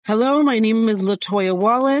Hello, my name is Latoya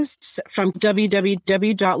Wallace from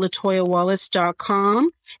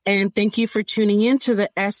www.latoyawallace.com, and thank you for tuning in to the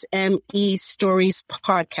SME Stories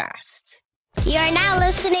podcast. You are now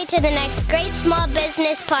listening to the next great small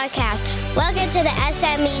business podcast. Welcome to the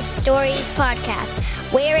SME Stories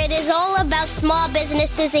podcast, where it is all about small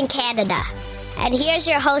businesses in Canada. And here's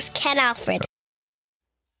your host, Ken Alfred.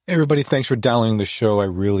 Hey everybody, thanks for downloading the show. I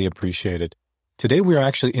really appreciate it. Today we are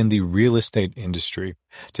actually in the real estate industry.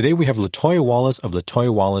 Today we have Latoya Wallace of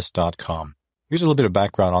LatoyaWallace.com. Here's a little bit of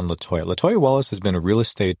background on Latoya. Latoya Wallace has been a real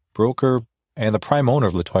estate broker and the prime owner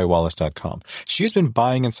of LatoyaWallace.com. She has been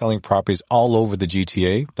buying and selling properties all over the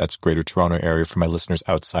GTA, that's Greater Toronto Area for my listeners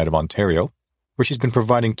outside of Ontario, where she's been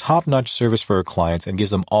providing top-notch service for her clients and gives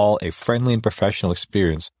them all a friendly and professional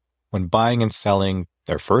experience when buying and selling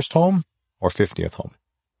their first home or 50th home.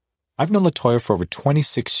 I've known Latoya for over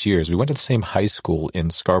 26 years. We went to the same high school in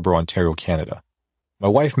Scarborough, Ontario, Canada. My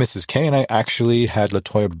wife, Mrs. K, and I actually had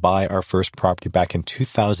Latoya buy our first property back in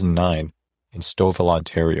 2009 in Stouffville,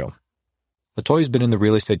 Ontario. Latoya's been in the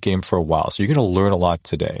real estate game for a while, so you're going to learn a lot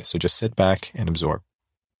today. So just sit back and absorb.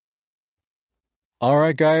 All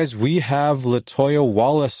right, guys, we have Latoya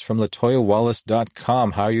Wallace from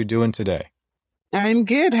LatoyaWallace.com. How are you doing today? I'm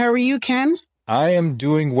good. How are you, Ken? I am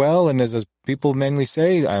doing well, and as people mainly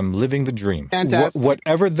say, I'm living the dream. Fantastic.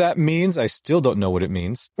 Whatever that means, I still don't know what it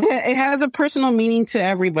means. It has a personal meaning to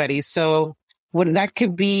everybody. So that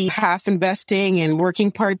could be half investing and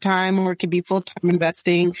working part-time, or it could be full-time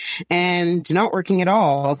investing and not working at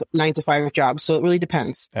all, 9-to-5 jobs. So it really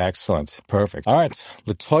depends. Excellent. Perfect. All right.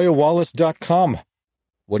 LatoyaWallace.com.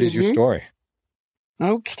 What is your story?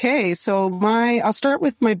 Okay, so I'll start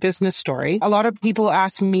with my business story. A lot of people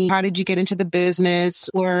ask me, how did you get into the business,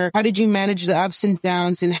 or how did you manage the ups and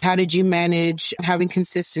downs, and how did you manage having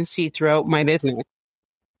consistency throughout my business?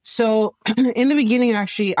 So in the beginning,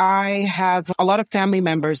 actually, I have a lot of family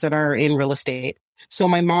members that are in real estate. So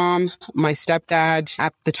my mom, my stepdad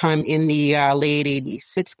at the time in the late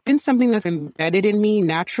 80s. It's been something that's embedded in me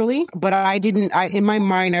naturally, but in my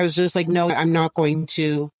mind, I was just like, no, I'm not going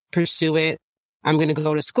to pursue it. I'm going to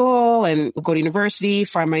go to school and go to university,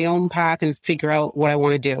 find my own path and figure out what I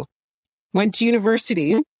want to do. Went to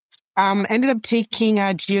university, ended up taking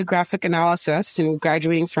geographic analysis and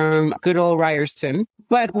graduating from good old Ryerson.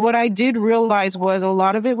 But what I did realize was a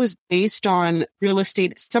lot of it was based on real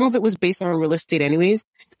estate. Some of it was based on real estate anyways.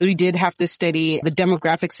 We did have to study the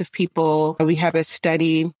demographics of people. We had to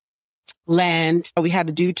study land. We had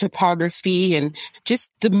to do topography and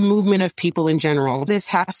just the movement of people in general. This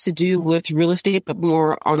has to do with real estate, but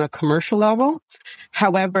more on a commercial level.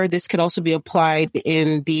 However, this could also be applied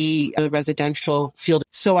in the residential field.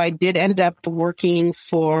 So I did end up working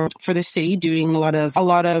for the city, doing a lot of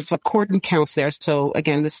cordon counts there. So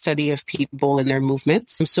again, the study of people and their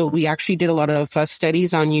movements. So we actually did a lot of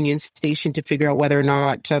studies on Union Station to figure out whether or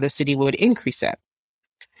not the city would increase it.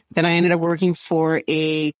 Then I ended up working for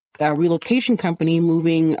a relocation company,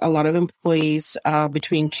 moving a lot of employees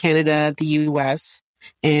between Canada, the U.S.,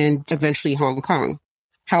 and eventually Hong Kong.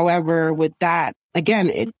 However, with that, again,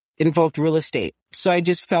 it involved real estate. So I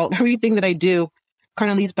just felt everything that I do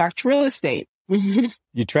kind of leads back to real estate.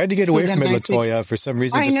 You tried to get away from it, Latoya. For some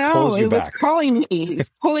reason, it just pulls you back. I know, it was calling me.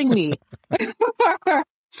 It's pulling me.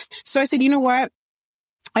 So I said, you know what?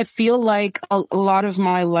 I feel like a lot of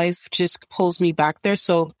my life just pulls me back there.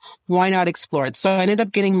 So why not explore it? So I ended up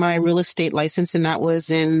getting my real estate license, and that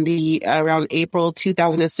was in around April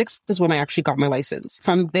 2006 is when I actually got my license.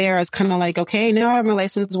 From there, I was kind of like, okay, now I have my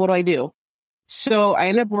license. What do I do? So I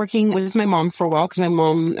ended up working with my mom for a while because my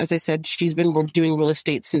mom, as I said, she's been doing real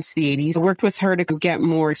estate since the 80s. I worked with her to get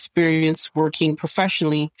more experience working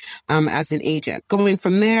professionally as an agent. Going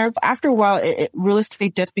from there, after a while, real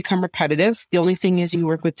estate does become repetitive. The only thing is you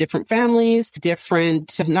work with different families,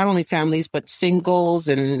 not only families, but singles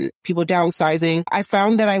and people downsizing. I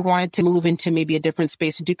found that I wanted to move into maybe a different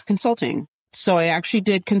space and do consulting. So I actually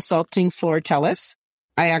did consulting for TELUS.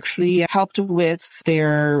 I actually helped with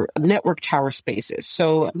their network tower spaces.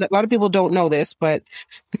 So a lot of people don't know this, but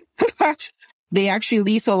they actually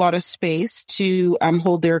lease a lot of space to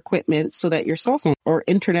hold their equipment so that your cell phone or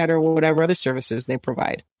internet or whatever other services they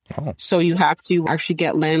provide. Oh. So you have to actually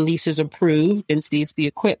get land leases approved and see if the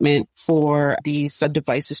equipment for these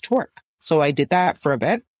devices to work. So I did that for a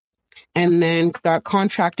bit. And then got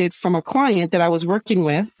contracted from a client that I was working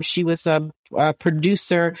with. She was a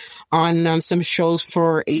producer on some shows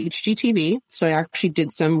for HGTV. So I actually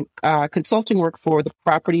did some consulting work for the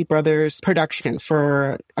Property Brothers production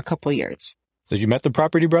for a couple of years. So you met the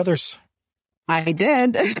Property Brothers? I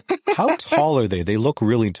did. How tall are they? They look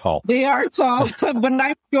really tall. They are tall, but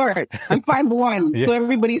I'm short. I'm 5'1", Yeah. so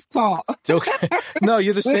everybody's tall. Okay. No,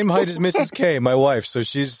 you're the same height as Mrs. K, my wife. So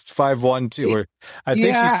she's 5'1" too. Or I think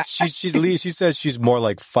Yeah. she says she's more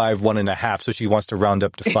like 5'1.5", so she wants to round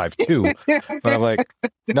up to 5'2". But I'm like,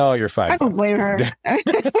 no, you're 5'1". I don't blame her.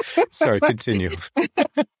 Sorry, continue.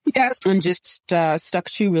 Yes, and just stuck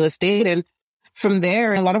to real estate. And from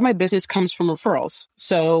there, a lot of my business comes from referrals.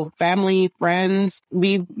 So family, friends,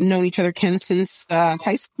 we've known each other, Ken, since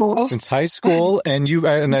high school. Since high school, and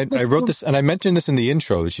I wrote this, and I mentioned this in the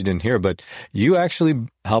intro, which you didn't hear, but you actually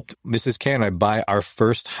helped Mrs. K and I buy our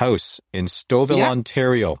first house in Stouffville,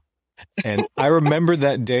 Ontario. And I remember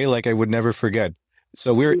that day like I would never forget.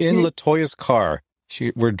 So we were in Latoya's car.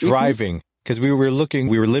 We're driving. Because we were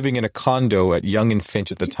living in a condo at Yonge and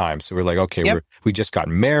Finch at the time. So we're like, okay, we just got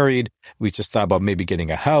married. We just thought about maybe getting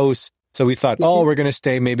a house. So we thought, we're going to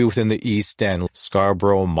stay maybe within the East End,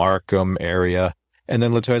 Scarborough, Markham area. And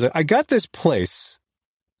then Latoya's like, I got this place.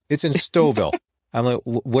 It's in Stouffville. I'm like,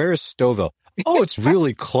 where is Stouffville? Oh, it's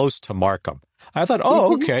really close to Markham. I thought,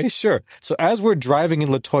 okay, sure. So as we're driving in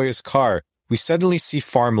Latoya's car, we suddenly see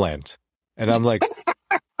farmland. And I'm like,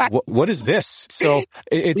 what is this? So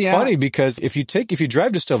it's funny because if you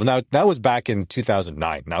drive to Stouffville, now that was back in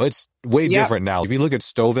 2009. Now it's way different now. If you look at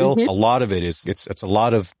Stouffville, a lot of it is, it's a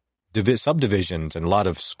lot of subdivisions and a lot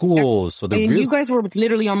of schools. So you guys were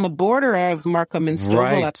literally on the border of Markham and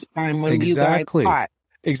Stouffville at the time when you guys bought.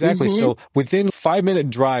 Exactly. So within 5-minute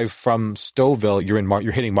drive from Stouffville,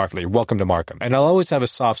 you're hitting Markham. You're welcome to Markham. And I'll always have a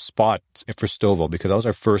soft spot for Stouffville because that was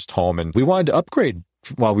our first home and we wanted to upgrade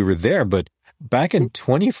while we were there. But back in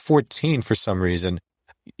 2014, for some reason,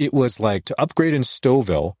 it was like to upgrade in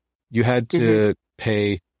Stouffville, you had to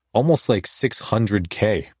pay almost like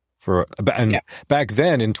 $600K for, and back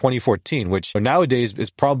then in 2014, which nowadays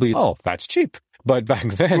is probably, that's cheap. But back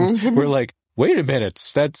then we're like, wait a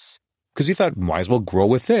minute, that's because we thought might as well grow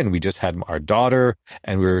within. We just had our daughter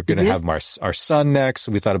and we were going to have our son next.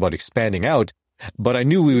 So we thought about expanding out, but I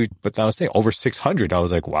knew but I was saying over 600. I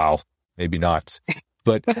was like, wow, maybe not.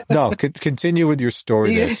 But no, continue with your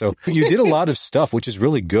story there. So you did a lot of stuff, which is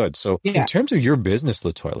really good. So in terms of your business,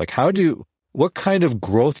 Latoya, like what kind of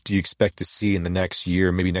growth do you expect to see in the next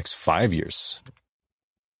year, maybe next 5 years?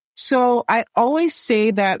 So I always say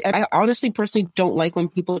that I honestly personally don't like when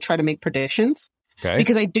people try to make predictions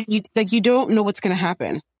because you don't know what's going to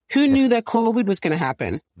happen. Who knew that COVID was going to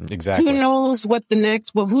happen? Exactly. Who knows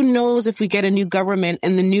who knows if we get a new government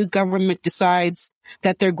and the new government decides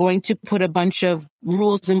that they're going to put a bunch of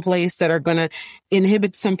rules in place that are going to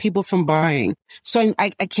inhibit some people from buying. So I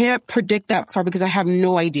can't predict that far because I have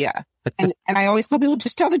no idea. And I always tell people,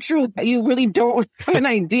 just tell the truth. You really don't have an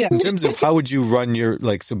idea. In terms of how would you run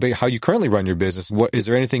how you currently run your business, is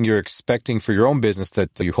there anything you're expecting for your own business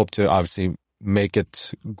that you hope to obviously make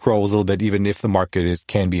it grow a little bit, even if the market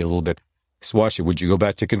can be a little bit swashy? Would you go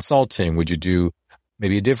back to consulting? Would you do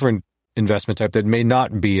maybe a different investment type that may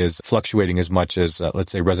not be as fluctuating as much as,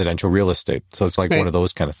 let's say, residential real estate? So it's like one of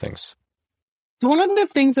those kind of things. So one of the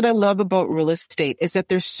things that I love about real estate is that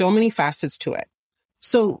there's so many facets to it.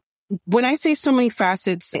 So when I say so many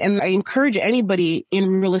facets, and I encourage anybody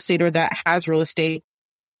in real estate or that has real estate,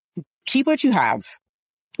 keep what you have.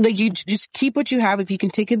 Like you just keep what you have. If you can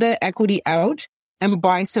take the equity out and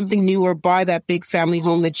buy something new or buy that big family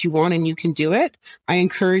home that you want and you can do it, I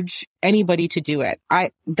encourage anybody to do it.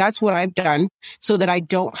 That's what I've done so that I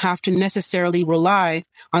don't have to necessarily rely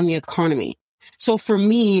on the economy. So for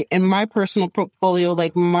me, in my personal portfolio,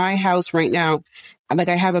 like my house right now, like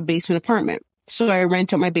I have a basement apartment. So I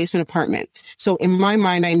rent out my basement apartment. So in my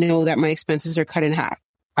mind, I know that my expenses are cut in half.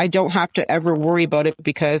 I don't have to ever worry about it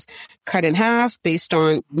because cut in half based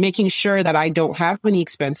on making sure that I don't have any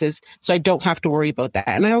expenses. So I don't have to worry about that.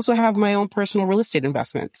 And I also have my own personal real estate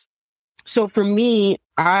investments. So for me,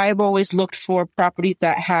 I've always looked for properties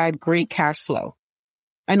that had great cash flow.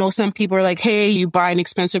 I know some people are like, hey, you buy an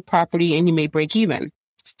expensive property and you may break even.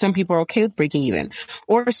 Some people are okay with breaking even.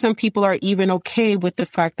 Or some people are even okay with the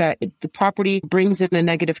fact that the property brings in a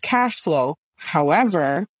negative cash flow.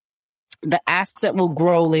 However, the asset will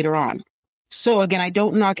grow later on. So again, I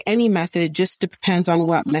don't knock any method. It just depends on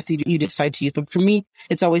what method you decide to use. But for me,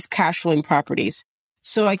 it's always cash flowing properties.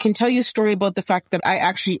 So I can tell you a story about the fact that I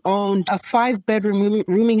actually owned a 5-bedroom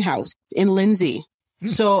rooming house in Lindsay.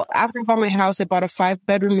 So after I bought my house, I bought a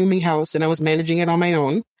 5-bedroom rooming house and I was managing it on my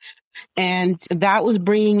own. And that was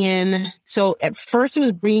bringing in, so at first it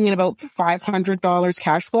was bringing in about $500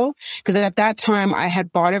 cash flow. Because at that time I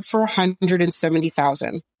had bought it for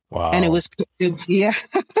 $170,000. Wow. And it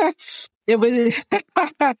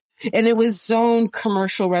was zoned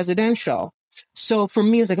commercial residential. So for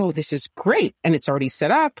me, it's like, oh, this is great. And it's already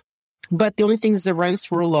set up. But the only thing is the rents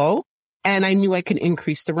were low. And I knew I could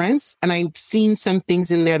increase the rents. And I've seen some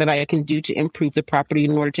things in there that I can do to improve the property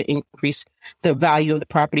in order to increase the value of the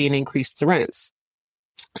property and increase the rents.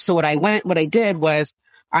 So what I did was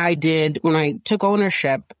when I took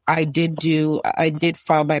ownership, I did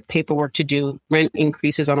file my paperwork to do rent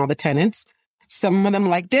increases on all the tenants. Some of them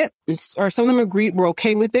liked it, or some of them were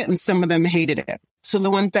okay with it, and some of them hated it. So the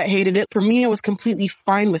ones that hated it, for me, I was completely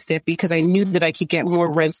fine with it because I knew that I could get more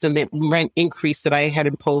rents than the rent increase that I had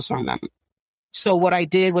imposed on them. So what I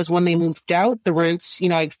did was when they moved out, the rents,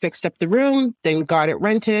 I fixed up the room, then got it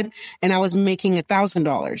rented, and I was making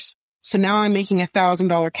 $1,000. So now I'm making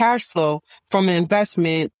 $1,000 cash flow from an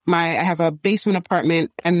investment. I have a basement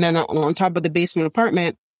apartment, and then on top of the basement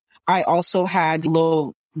apartment, I also had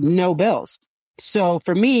no bills. So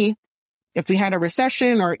for me, if we had a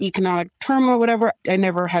recession or economic turmoil or whatever, I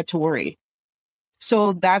never had to worry.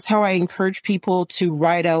 So that's how I encourage people to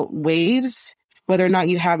ride out waves, whether or not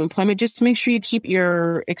you have employment, just to make sure you keep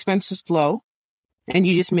your expenses low and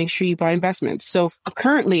you just make sure you buy investments. So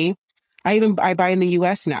currently, I buy in the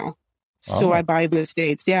US now. So I buy in the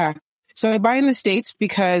States. Yeah. So I buy in the States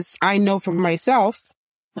because I know for myself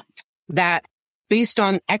that based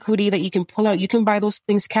on equity that you can pull out, you can buy those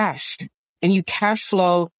things cash, and you cash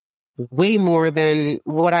flow way more than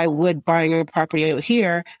what I would buying a property out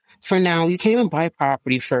here. For now, you can't even buy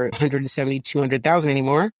property for $170,000, $200,000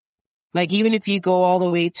 anymore. Like even if you go all the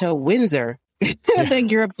way to Windsor,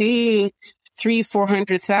 like you're paying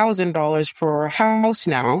 $300,000-$400,000 for a house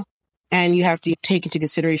now. And you have to take into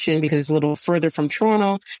consideration, because it's a little further from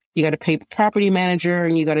Toronto, you got to pay the property manager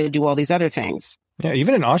and you got to do all these other things. Yeah,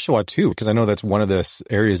 even in Oshawa too, because I know that's one of the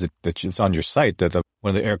areas that's on your site, that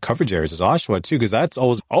one of the air coverage areas is Oshawa too, because that's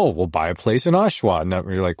always, we'll buy a place in Oshawa. And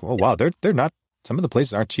you're like, oh, wow, they're not, some of the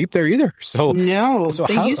places aren't cheap there either. So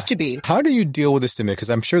they used to be. How do you deal with this, because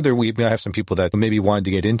I'm sure we have some people that maybe wanted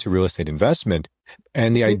to get into real estate investment,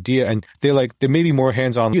 and the idea, and they may be more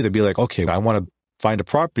hands-on. They'd be like, okay, I want to find a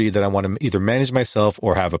property that I want to either manage myself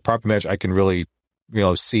or have a property manager I can really,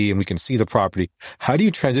 see, and we can see the property. How do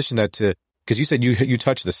you transition that to, because you said you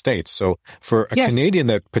touch the States. So for a Canadian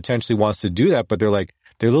that potentially wants to do that, but they're a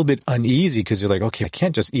little bit uneasy because they're like, okay, I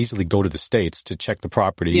can't just easily go to the States to check the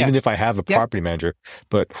property, even if I have a property manager,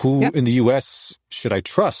 but who in the US should I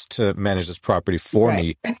trust to manage this property for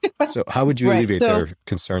me? So how would you alleviate their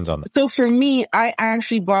concerns on that? So for me, I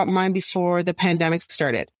actually bought mine before the pandemic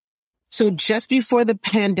started. So just before the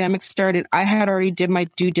pandemic started, I had already did my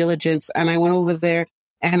due diligence, and I went over there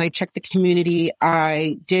and I checked the community.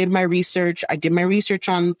 I did my research. I did my research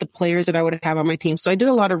on the players that I would have on my team. So I did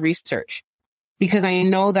a lot of research because I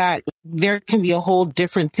know that there can be a whole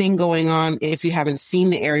different thing going on if you haven't seen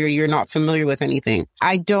the area, you're not familiar with anything.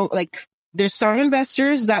 There's some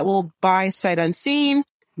investors that will buy sight unseen.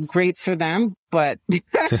 Great for them, but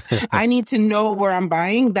I need to know where I'm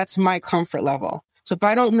buying. That's my comfort level. So if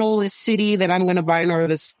I don't know the city that I'm going to buy in, or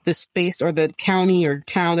the space or the county or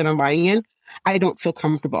town that I'm buying in, I don't feel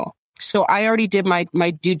comfortable. So I already did my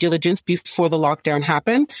due diligence before the lockdown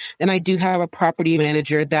happened. And I do have a property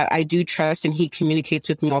manager that I do trust, and he communicates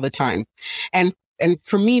with me all the time. And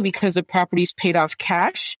for me, because the property's paid off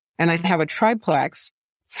cash and I have a triplex,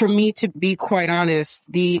 for me, to be quite honest,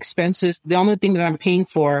 the expenses, the only thing that I'm paying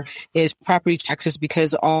for is property taxes,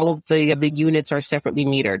 because all of the units are separately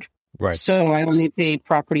metered. Right. So I only pay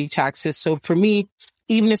property taxes. So for me,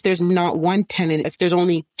 even if there's not one tenant, if there's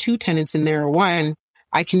only two tenants in there or one,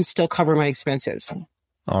 I can still cover my expenses.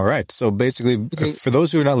 All right. So basically, for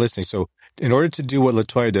those who are not listening, so in order to do what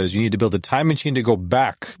Latoya does, you need to build a time machine to go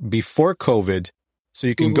back before COVID so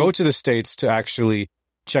you can go to the States to actually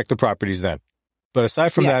check the properties then. But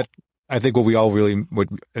aside from that, I think what we all really would,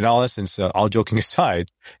 in all essence, all joking aside,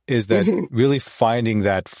 is that really finding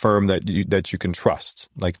that firm that you can trust,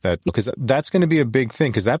 like that, because that's going to be a big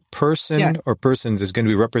thing, because that person or persons is going to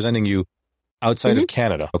be representing you outside of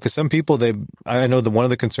Canada. Because some people, I know that one of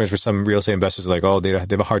the concerns for some real estate investors is like, they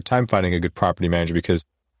have a hard time finding a good property manager because,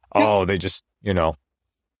 they just,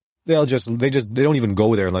 they don't even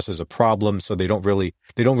go there unless there's a problem. So they don't really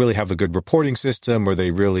have a good reporting system, or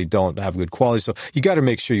they really don't have good quality. So you got to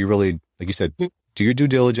make sure you really, like you said, do your due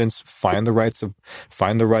diligence, find the right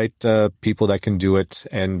people that can do it,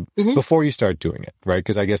 and before you start doing it, right?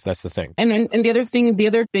 Because I guess that's the thing. And the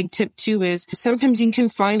other big tip too is sometimes you can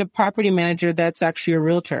find a property manager that's actually a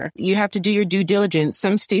realtor. You have to do your due diligence.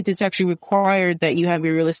 Some states it's actually required that you have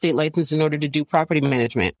your real estate license in order to do property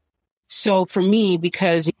management. So for me,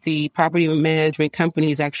 because the property management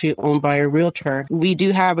company is actually owned by a realtor, we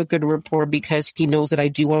do have a good rapport because he knows that I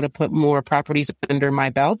do want to put more properties under my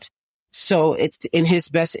belt. So it's in his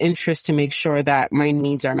best interest to make sure that my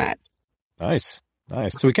needs are met. Nice.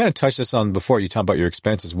 Nice. So we kind of touched this on before. You talk about your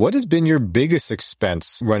expenses. What has been your biggest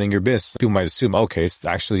expense running your business? People might assume, okay, it's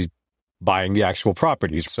actually buying the actual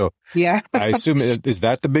properties. So yeah, I assume, is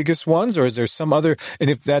that the biggest ones, or is there some other? And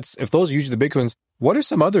if those are usually the big ones, what are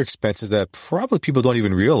some other expenses that probably people don't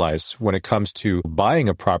even realize when it comes to buying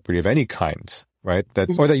a property of any kind, right?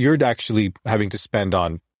 Or that you're actually having to spend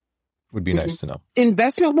on would be nice to know.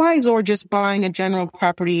 Investment wise, or just buying a general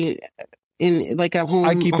property in like a home?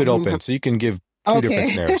 I keep it open so you can give two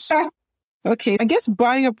different scenarios. Okay. I guess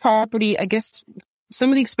buying a property, some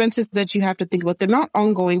of the expenses that you have to think about, they're not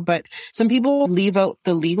ongoing, but some people leave out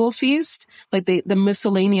the legal fees, like the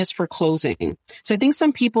miscellaneous for closing. So I think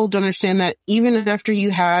some people don't understand that even after you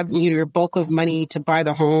have your bulk of money to buy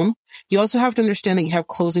the home, you also have to understand that you have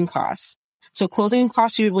closing costs. So closing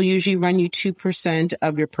costs will usually run you 2%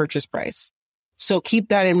 of your purchase price. So keep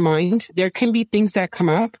that in mind. There can be things that come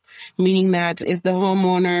up, meaning that if the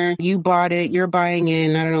homeowner, you bought it, you're buying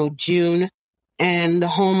in, June, and the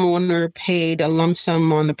homeowner paid a lump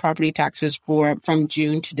sum on the property taxes from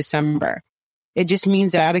June to December. It just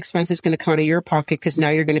means that expense is going to come out of your pocket because now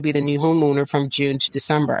you're going to be the new homeowner from June to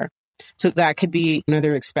December. So that could be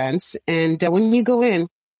another expense. And when you go in,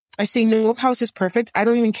 I say no house is perfect. I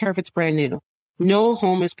don't even care if it's brand new. No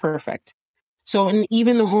home is perfect. So, and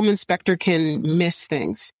even the home inspector can miss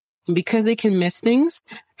things. And because they can miss things,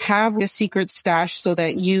 have a secret stash so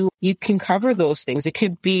that you can cover those things. It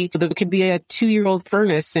could be a 2-year-old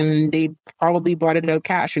furnace and they probably bought it out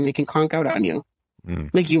cash and they can conk out on you.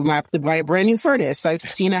 Like you have to buy a brand new furnace. I've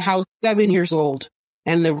seen a house 7 years old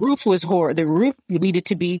and the roof was the roof needed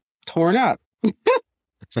to be torn up.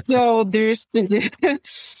 So there's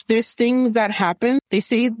things that happen. They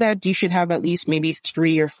say that you should have at least maybe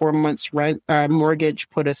 3 or 4 months rent mortgage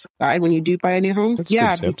put aside when you do buy a new home. That's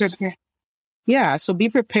yeah, good tips. So be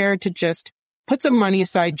prepared to just put some money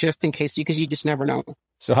aside just in case, because you just never know.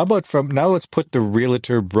 So how about now let's put the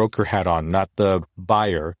realtor broker hat on, not the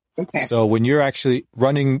buyer. Okay. So when you're actually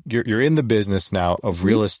running, you're in the business now of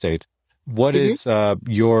real estate. What is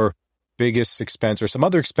your biggest expense or some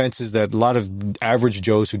other expenses that a lot of average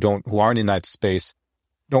Joes who aren't in that space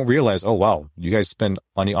don't realize? Oh, wow, you guys spend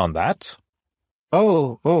money on that?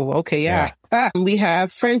 Okay. Yeah. We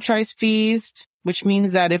have franchise fees, which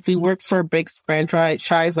means that if we work for a big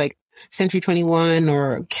franchise like Century 21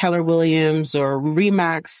 or Keller Williams or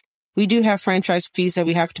Remax, we do have franchise fees that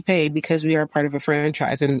we have to pay because we are part of a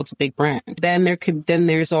franchise and it's a big brand. Then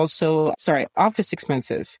there's also, office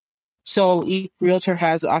expenses. So each realtor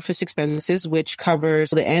has office expenses, which covers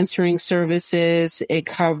the answering services. It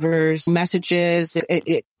covers messages.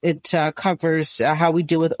 It covers how we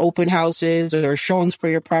deal with open houses or showings for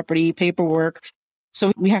your property, paperwork.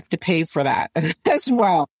 So we have to pay for that as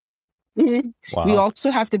well. Wow. We also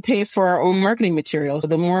have to pay for our own marketing materials.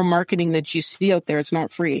 The more marketing that you see out there, it's not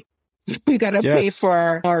free. We got to pay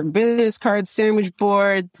for our business cards, sandwich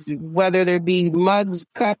boards, whether there be mugs,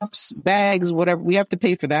 cups, bags, whatever. We have to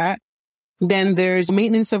pay for that. Then there's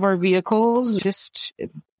maintenance of our vehicles.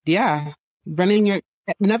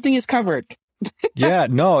 Nothing is covered. Yeah,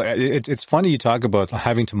 no, it's funny you talk about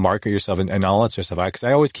having to market yourself and all that sort of stuff. Because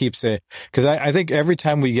I always keep saying, because I think every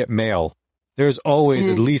time we get mail, there's always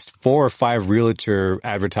at least 4 or 5 realtor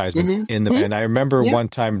advertisements in the. And I remember one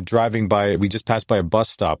time driving by, we just passed by a bus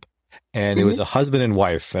stop, and it was a husband and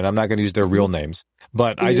wife, and I'm not going to use their real names,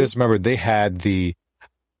 but I just remember they had the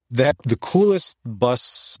coolest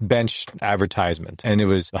bus bench advertisement. And it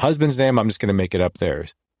was the husband's name. I'm just going to make it up there.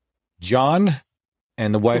 John,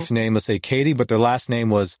 and the wife's name, let's say Katie, but their last name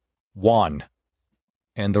was Juan.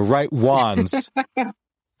 And the right Juans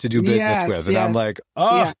to do business with. And I'm like,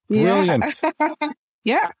 brilliant.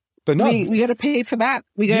 Yeah. But no, we got to pay for that.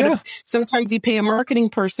 We got to, sometimes you pay a marketing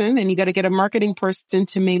person and you got to get a marketing person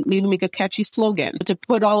to maybe make a catchy slogan to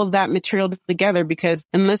put all of that material together, because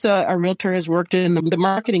unless a realtor has worked in the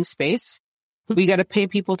marketing space, we got to pay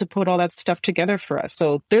people to put all that stuff together for us.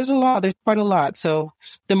 So there's quite a lot. So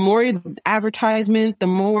the more advertisement, the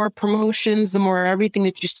more promotions, the more everything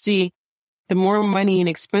that you see, the more money and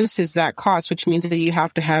expenses that costs, which means that you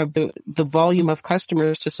have to have the volume of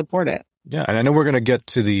customers to support it. Yeah, and I know we're going to get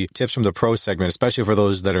to the tips from the pro segment, especially for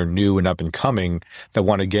those that are new and up and coming that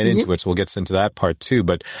want to get into it. So we'll get into that part too.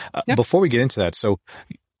 But before we get into that, so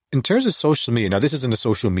in terms of social media, now this isn't a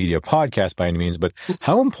social media podcast by any means, but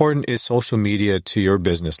how important is social media to your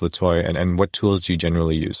business, Latoya, and what tools do you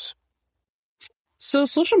generally use? So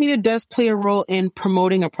social media does play a role in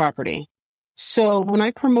promoting a property. So when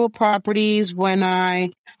I promote properties, when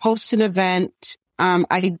I host an event,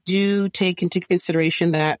 I do take into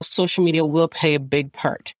consideration that social media will play a big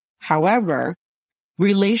part. However,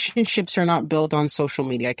 relationships are not built on social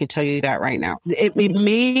media. I can tell you that right now. It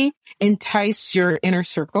may entice your inner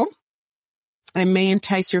circle. It may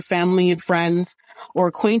entice your family and friends or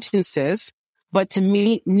acquaintances. But to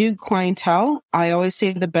meet new clientele, I always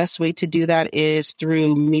say the best way to do that is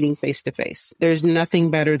through meeting face to face. There's nothing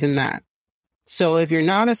better than that. So if you're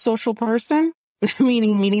not a social person,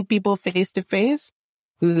 meeting people face to face,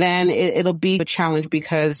 then it'll be a challenge,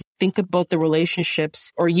 because think about the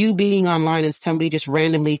relationships, or you being online and somebody just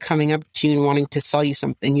randomly coming up to you and wanting to sell you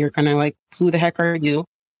something. You're kind of like, who the heck are you?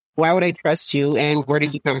 Why would I trust you? And where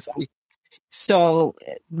did you come from? So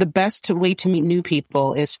the best way to meet new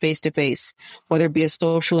people is face to face, whether it be a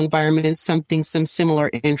social environment, some similar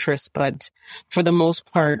interests. But for the most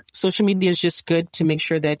part, social media is just good to make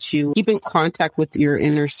sure that you keep in contact with your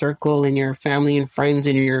inner circle and your family and friends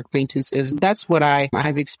and your acquaintances. That's what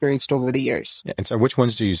I've experienced over the years. Yeah, and so which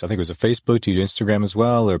ones do you use? I think it was a Facebook. Do you do Instagram as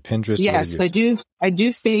well, or Pinterest? Yes, I do. I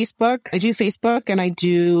do Facebook. I do Facebook and I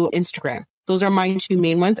do Instagram. Those are my two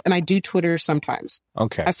main ones. And I do Twitter sometimes.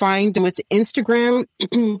 Okay. I find with Instagram,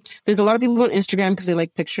 there's a lot of people on Instagram because they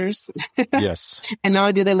like pictures. Yes. And not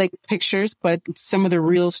only do they like pictures, but some of the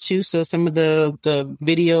reels too. So some of the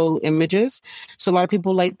video images. So a lot of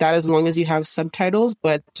people like that as long as you have subtitles.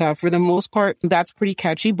 But for the most part, that's pretty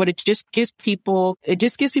catchy. But it just gives people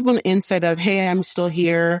an insight of, hey, I'm still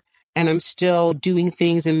here. And I'm still doing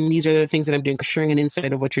things, and these are the things that I'm doing, sharing an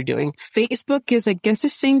insight of what you're doing. Facebook is, I guess, the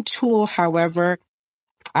same tool. However,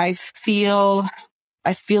 I feel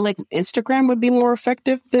like Instagram would be more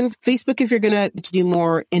effective than Facebook if you're going to do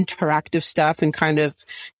more interactive stuff and kind of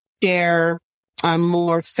share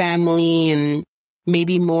more family and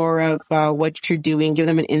maybe more of what you're doing, give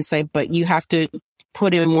them an insight, but you have to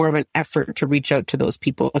put in more of an effort to reach out to those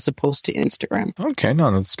people as opposed to Instagram. Okay, no,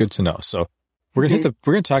 that's good to know. So we're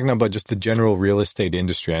gonna talk now about just the general real estate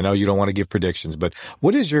industry. I know you don't want to give predictions, but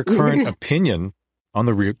what is your current opinion on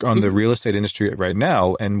the real estate industry right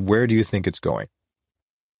now, and where do you think it's going?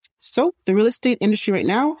 So the real estate industry right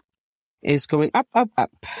now is going up, up,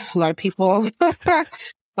 up. A lot of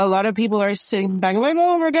people are sitting back like,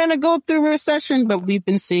 oh, we're going to go through a recession, but we've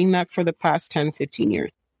been seeing that for the past 10, 15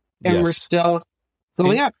 years. And We're still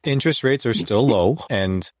going up. Interest rates are still low.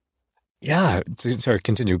 And sorry,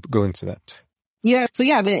 continue going to that. Yeah. So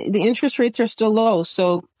the interest rates are still low.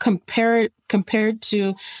 So compared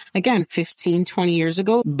to, again, 15, 20 years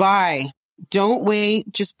ago, buy. Don't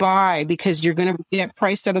wait, just buy, because you're going to get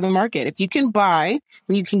priced out of the market. If you can buy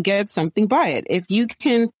and you can get something, buy it. If you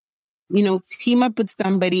can, team up with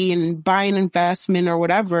somebody and buy an investment or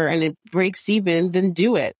whatever, and it breaks even, then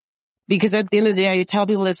do it. Because at the end of the day, I tell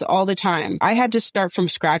people this all the time. I had to start from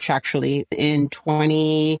scratch actually in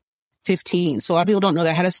 2015. So a lot of people don't know that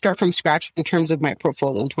I had to start from scratch in terms of my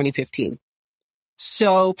portfolio in 2015.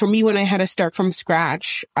 So for me, when I had to start from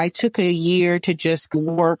scratch, I took a year to just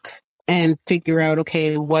work and figure out,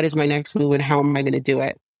 okay, what is my next move and how am I going to do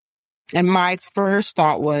it? And my first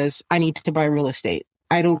thought was, I need to buy real estate.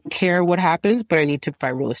 I don't care what happens, but I need to buy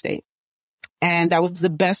real estate. And that was the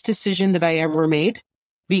best decision that I ever made,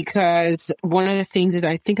 because one of the things that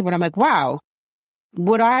I think about, I'm like, wow,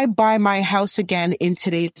 would I buy my house again in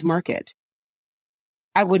today's market?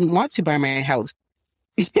 I wouldn't want to buy my house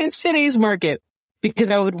in today's market because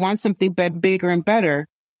I would want something bigger and better.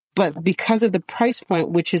 But because of the price point,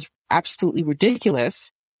 which is absolutely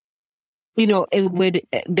ridiculous,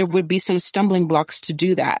 there would be some stumbling blocks to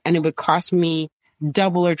do that. And it would cost me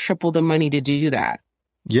double or triple the money to do that.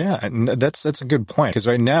 Yeah, and that's a good point. Because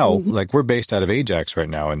right now, like, we're based out of Ajax right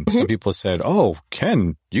now. And some people said, oh,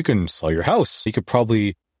 Ken, you can sell your house. You could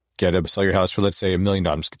probably sell your house for, let's say, $1 million.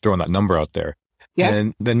 I'm just throwing that number out there. Yeah.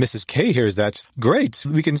 And then Mrs. K hears that. Great,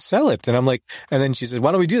 we can sell it. And I'm like, and then she says,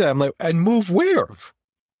 why don't we do that? I'm like, and move where?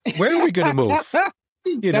 Where are we going to move?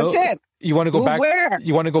 That's it. You want to go back? Where?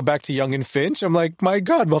 You want to go back to Young and Finch? I'm like, my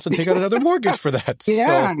God, we'll have to take out another mortgage for that.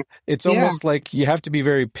 Yeah. So it's almost like you have to be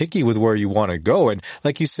very picky with where you want to go. And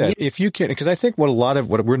like you said, if you can, because I think what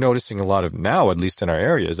we're noticing a lot of now, at least in our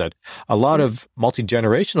area, is that a lot of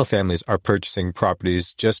multi-generational families are purchasing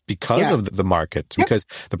properties just because of the market, because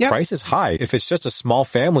the price is high. If it's just a small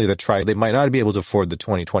family they might not be able to afford the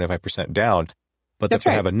 20-25% down. But if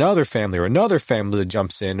they have another family that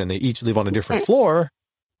jumps in and they each live on a different floor,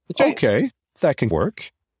 okay, that can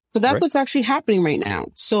work. So that's what's actually happening right now.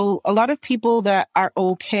 So a lot of people that are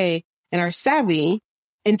okay and are savvy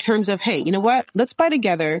in terms of, hey, you know what? Let's buy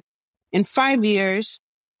together. In 5 years,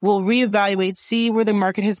 we'll reevaluate, see where the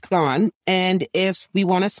market has gone. And if we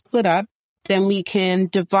want to split up, then we can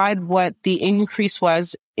divide what the increase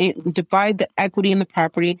was, divide the equity in the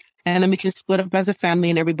property, and then we can split up as a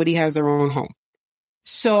family and everybody has their own home.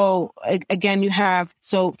 So again,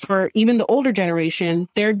 so for even the older generation,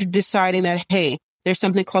 they're deciding that, hey, there's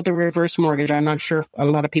something called the reverse mortgage. I'm not sure if a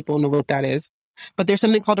lot of people know what that is, but there's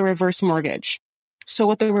something called a reverse mortgage. So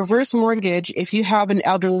with the reverse mortgage, if you have an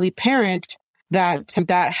elderly parent that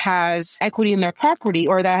has equity in their property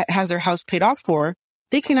or that has their house paid off for,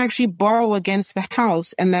 they can actually borrow against the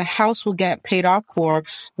house, and the house will get paid off for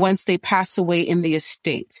once they pass away in the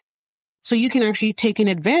estate. So you can actually take an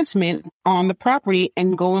advancement on the property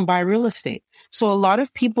and go and buy real estate. So a lot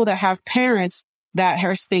of people that have parents that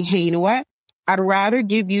are saying, hey, you know what? I'd rather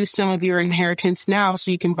give you some of your inheritance now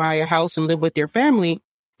so you can buy a house and live with your family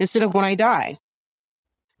instead of when I die.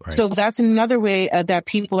 Right. So that's another way that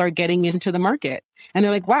people are getting into the market. And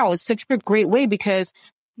they're like, wow, it's such a great way because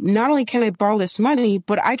not only can I borrow this money,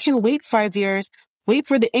 but I can wait 5 years, wait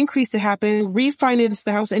for the increase to happen, refinance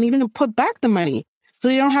the house, and even put back the money. So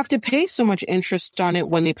they don't have to pay so much interest on it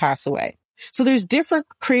when they pass away. So there's different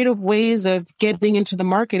creative ways of getting into the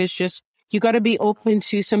market. It's just, you got to be open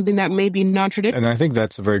to something that may be non-traditional. And I think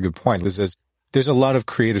that's a very good point. There's a lot of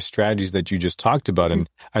creative strategies that you just talked about, and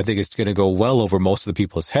I think it's going to go well over most of the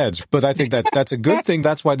people's heads. But I think that's a good thing.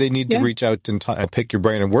 That's why they need to reach out and pick your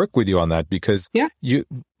brain and work with you on that, because you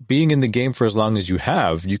being in the game for as long as you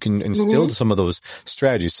have, you can instill some of those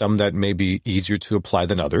strategies, some that may be easier to apply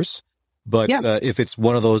than others. But if it's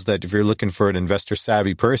one of those that if you're looking for an investor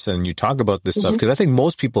savvy person, you talk about this stuff, because I think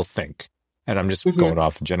most people think, and I'm just going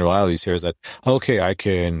off generalities here, is that, okay, I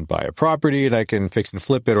can buy a property and I can fix and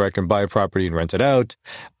flip it, or I can buy a property and rent it out.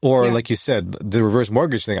 Or like you said, the reverse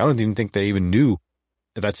mortgage thing, I don't even think they even knew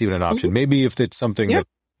if that's even an option. Maybe if it's something that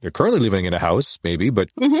you're currently living in a house, maybe, but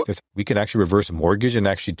if we can actually reverse a mortgage and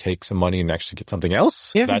actually take some money and actually get something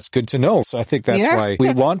else, that's good to know. So I think that's why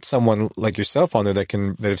we want someone like yourself on there that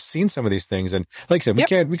have seen some of these things. And like I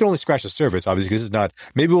said, we can only scratch the surface, obviously, because it's not,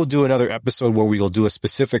 maybe we'll do another episode where we'll do a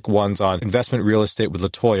specific ones on investment real estate with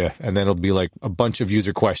Latoya. And then it'll be like a bunch of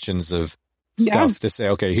user questions of stuff to say,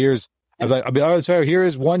 okay, here is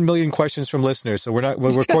 1 million questions from listeners. So we'll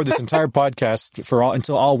record this entire podcast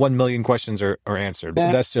until all 1 million questions are answered.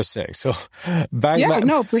 That's just saying. So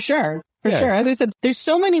no, for sure. Sure. As I said, there's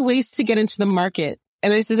so many ways to get into the market.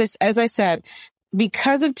 And as I said,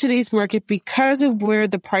 because of today's market, because of where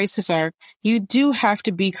the prices are, you do have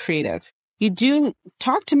to be creative. You do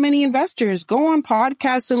talk to many investors, go on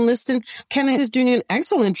podcasts and listen. Kenneth is doing an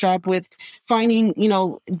excellent job with finding,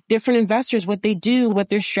 different investors, what they do, what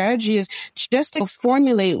their strategy is, just to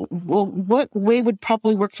formulate, well, what way would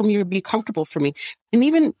probably work for me or be comfortable for me. And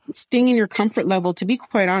even staying in your comfort level, to be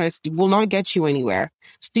quite honest, will not get you anywhere.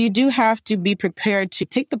 So you do have to be prepared to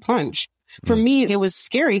take the plunge. For me, it was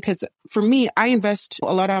scary because for me, I invest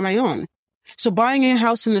a lot on my own. So buying a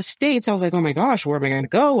house in the States, I was like, oh my gosh, where am I going to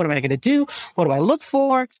go? What am I going to do? What do I look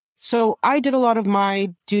for? So I did a lot of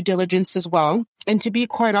my due diligence as well. And to be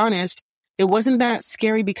quite honest, it wasn't that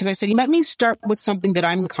scary because I said, let me start with something that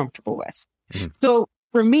I'm comfortable with. So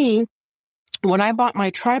for me, when I bought my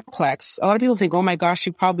triplex, a lot of people think, oh my gosh,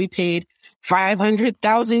 she probably paid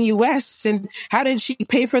 $500,000 US. And how did she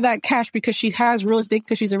pay for that cash? Because she has real estate,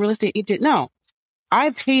 because she's a real estate agent. No, I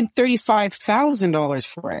paid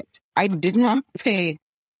 $35,000 for it. I did not pay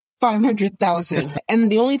 $500,000. And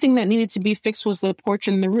the only thing that needed to be fixed was the porch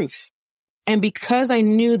and the roof. And because I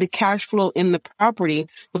knew the cash flow in the property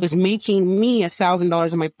was making me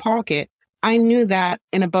 $1,000 in my pocket, I knew that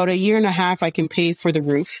in about a year and a half, I can pay for the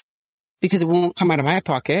roof because it won't come out of my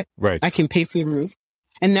pocket. Right. I can pay for the roof.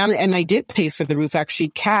 And I did pay for the roof actually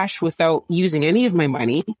cash without using any of my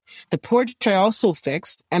money. The porch I also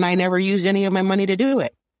fixed, and I never used any of my money to do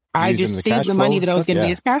it. I just saved the money that I was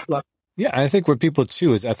getting as cash flow. Yeah, and I think what people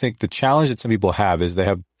too is, I think the challenge that some people have is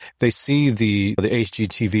they see the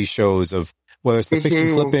HGTV shows of whether it's the fix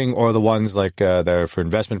and flipping or the ones like that are for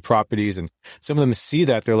investment properties, and some of them see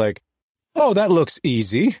that they're like, oh, that looks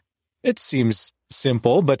easy. It seems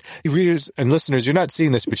simple, but readers and listeners, you're not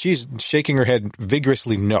seeing this, but she's shaking her head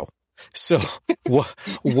vigorously no. So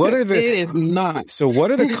what are the it is not. So what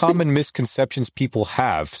are the common misconceptions people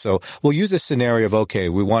have? So we'll use this scenario of, okay,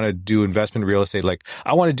 we want to do investment real estate. Like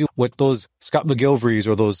I want to do what those Scott McGilvery's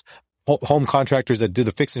or those home contractors that do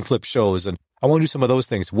the fix and flip shows. And I want to do some of those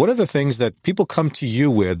things. What are the things that people come to you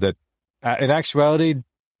with that in actuality,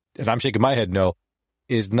 and I'm shaking my head no,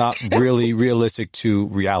 is not really realistic to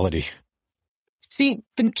reality? See,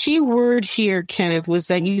 the key word here, Kenneth, was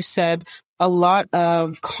that you said a lot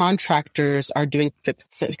of contractors are doing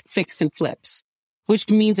fix and flips, which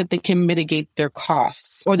means that they can mitigate their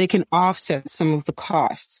costs or they can offset some of the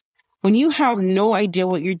costs. When you have no idea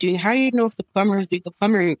what you're doing, how do you know if the plumber is doing the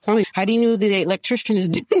plumbing? How do you know the electrician is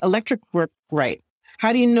doing electric work right?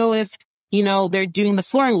 How do you know if they're doing the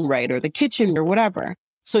flooring right or the kitchen or whatever.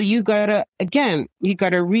 So you gotta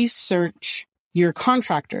research your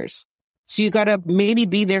contractors. So you gotta maybe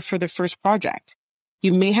be there for the first project.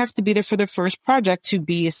 You may have to be there for the first project to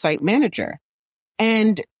be a site manager.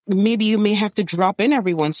 And maybe you may have to drop in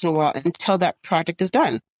every once in a while until that project is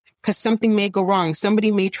done. Because something may go wrong.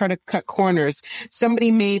 Somebody may try to cut corners.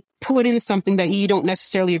 Somebody may put in something that you don't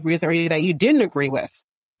necessarily agree with or that you didn't agree with.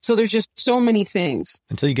 So there's just so many things.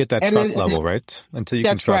 Until you get that trust level, right? Until you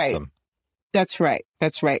can trust them. That's right.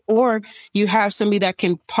 That's right. Or you have somebody that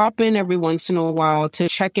can pop in every once in a while to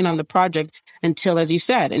check in on the project until, as you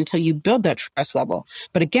said, until you build that trust level.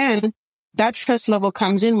 But again, that trust level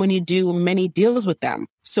comes in when you do many deals with them.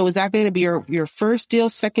 So is that going to be your first deal,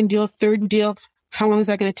 second deal, third deal? How long is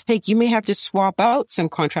that going to take? You may have to swap out some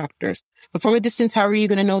contractors. But from a distance, how are you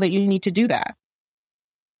going to know that you need to do that?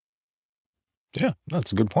 Yeah,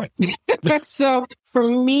 that's a good point. So for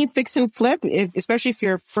me, fix and flip, especially if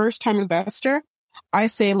you're a first-time investor, I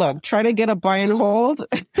say, look, try to get a buy and hold,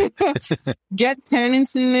 get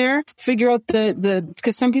tenants in there, figure out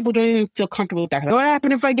because some people don't even feel comfortable with that. What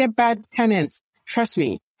happens if I get bad tenants? Trust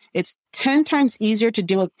me, it's 10 times easier to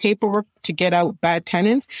deal with paperwork to get out bad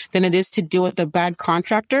tenants than it is to deal with a bad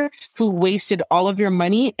contractor who wasted all of your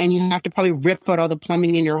money and you have to probably rip out all the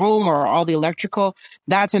plumbing in your home or all the electrical.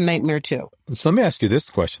 That's a nightmare too. So let me ask you this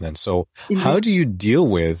question then. So how do you deal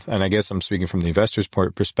with, and I guess I'm speaking from the investor's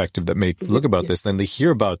perspective that may look about this, then they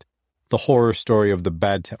hear about the horror story of the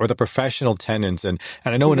bad or the professional tenants. And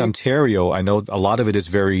I know in Ontario, I know a lot of it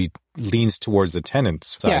is leans towards the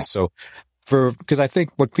tenants side. Yeah. So because I think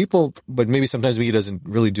but maybe sometimes media doesn't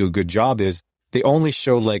really do a good job is they only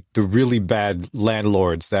show like the really bad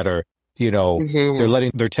landlords that are, they're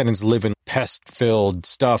letting their tenants live in pest-filled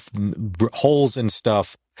stuff, holes and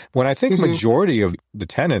stuff. When I think majority of the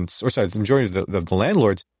tenants, the majority of the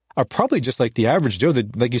landlords are probably just like the average Joe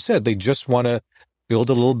that, like you said, they just want to build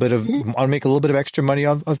a little bit make a little bit of extra money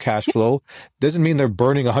of cash flow. Doesn't mean they're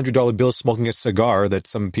burning $100 bills, smoking a cigar that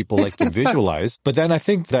some people like to visualize. But then I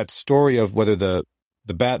think that story of whether the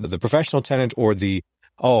professional tenant or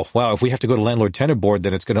if we have to go to landlord tenant board,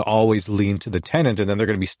 then it's going to always lean to the tenant and then they're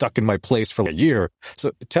going to be stuck in my place for a year.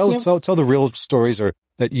 So tell the real stories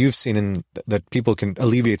that you've seen and that people can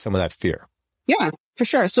alleviate some of that fear. Yeah, for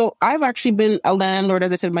sure. So I've actually been a landlord,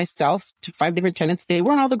 as I said myself, to 5 different tenants. They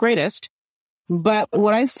weren't all the greatest. But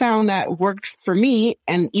what I found that worked for me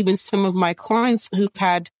and even some of my clients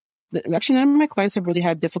actually none of my clients have really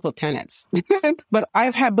had difficult tenants, but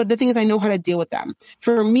the thing is I know how to deal with them.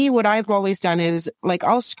 For me, what I've always done is like,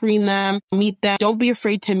 I'll screen them, meet them. Don't be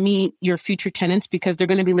afraid to meet your future tenants because they're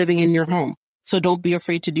going to be living in your home. So don't be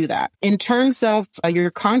afraid to do that. In terms of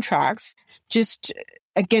your contracts, just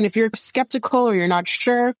again, if you're skeptical or you're not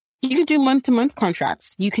sure, you can do month-to-month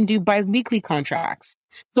contracts. You can do bi-weekly contracts.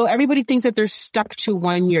 So everybody thinks that they're stuck to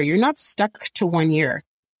 1 year. You're not stuck to 1 year.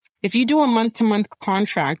 If you do a month-to-month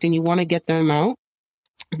contract and you want to get them out,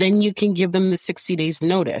 then you can give them the 60 days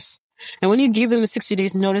notice. And when you give them the 60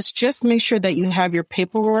 days notice, just make sure that you have your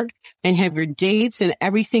paperwork and have your dates and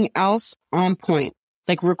everything else on point.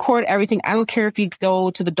 Like record everything. I don't care if you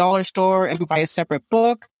go to the dollar store and buy a separate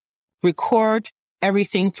book. Record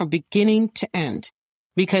everything from beginning to end.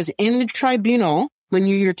 Because in the tribunal, when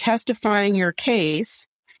you're testifying your case,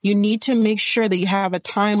 you need to make sure that you have a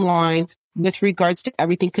timeline with regards to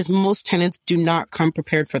everything, because most tenants do not come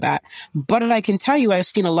prepared for that. But I can tell you, I've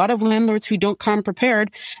seen a lot of landlords who don't come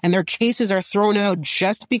prepared and their cases are thrown out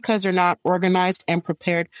just because they're not organized and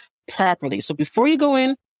prepared properly. So before you go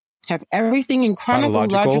in, have everything in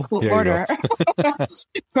chronological order.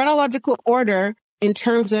 Chronological order in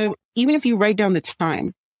terms of, even if you write down the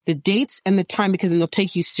time, the dates and the time, because then they'll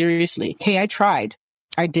take you seriously. Hey, I tried.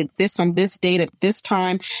 I did this on this date at this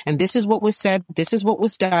time, and this is what was said, this is what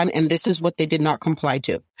was done, and this is what they did not comply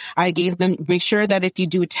to. I gave them, make sure that if you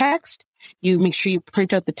do a text, you make sure you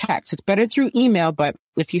print out the text. It's better through email, but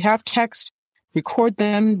if you have text, record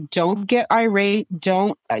them. Don't get irate. You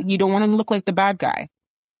don't want to look like the bad guy.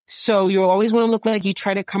 So you always want to look like you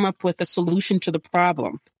try to come up with a solution to the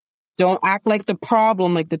problem. Don't act like the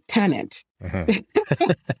problem, like the tenant.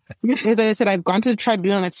 As I said, I've gone to the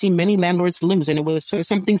tribunal and I've seen many landlords lose, and it was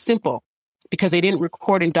something simple because they didn't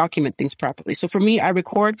record and document things properly. So for me, I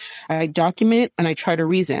record, I document, and I try to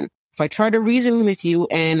reason. If I try to reason with you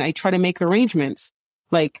and I try to make arrangements,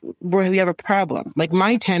 like where we have a problem, like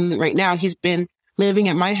my tenant right now, he's been living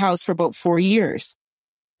at my house for about 4 years.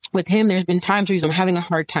 With him, there's been times where I'm having a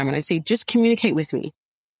hard time, and I say, just communicate with me.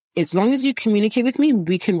 As long as you communicate with me,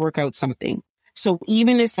 we can work out something. So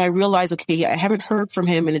even if I realize, okay, I haven't heard from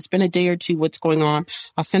him and it's been a day or two, what's going on?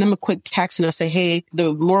 I'll send him a quick text and I'll say, hey,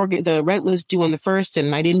 the rent was due on the 1st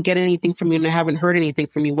and I didn't get anything from you and I haven't heard anything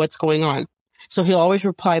from you. What's going on? So he'll always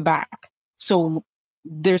reply back. So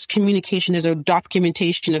there's communication, there's a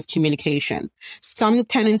documentation of communication. Some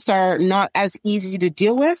tenants are not as easy to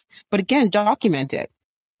deal with, but again, document it.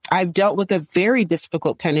 I've dealt with a very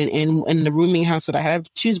difficult tenant in the rooming house that I had.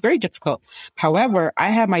 She was very difficult. However, I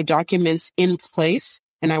had my documents in place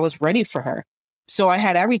and I was ready for her. So I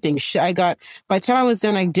had everything. By the time I was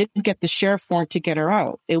done, I did get the sheriff warrant to get her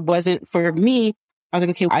out. It wasn't for me. I was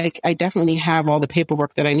like, okay, I definitely have all the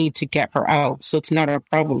paperwork that I need to get her out. So it's not a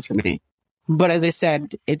problem for me. But as I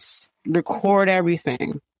said, it's record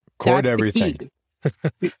everything. Record everything.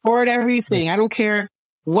 Record everything. I don't care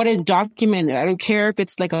what is documented. I don't care if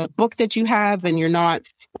it's like a book that you have and you're not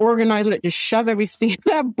organized with it. Just shove everything in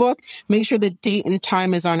that book. Make sure the date and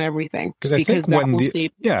time is on everything. Because I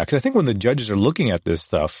think when the judges are looking at this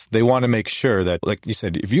stuff, they want to make sure that, like you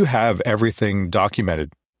said, if you have everything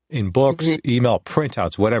documented in books, email,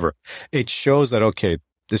 printouts, whatever, it shows that, okay,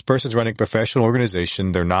 this person's running a professional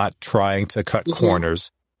organization. They're not trying to cut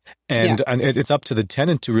corners. And it's up to the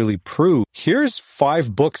tenant to really prove, here's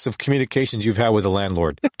 5 books of communications you've had with the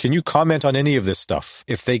landlord. Can you comment on any of this stuff?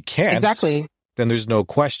 If they can't, then there's no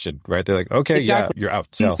question, right? They're like, okay, yeah, you're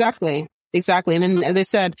out. So. Exactly. And then, as I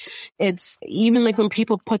said, it's even like when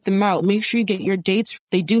people put them out, make sure you get your dates.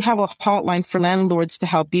 They do have a hotline for landlords to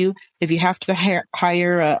help you. If you have to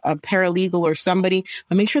hire a paralegal or somebody,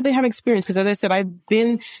 but make sure they have experience. Because as I said, I've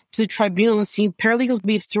been to the tribunal and seen paralegals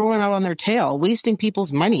be thrown out on their tail, wasting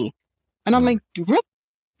people's money. And I'm like, really?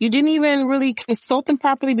 You didn't even really consult them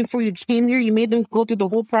properly before you came here. You made them go through the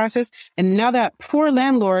whole process. And now that poor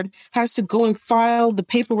landlord has to go and file the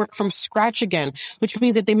paperwork from scratch again, which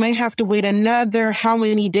means that they might have to wait another how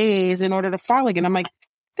many days in order to file again. I'm like,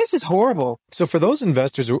 this is horrible. So for those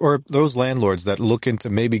investors or those landlords that look into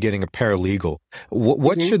maybe getting a paralegal,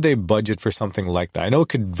 what should they budget for something like that? I know it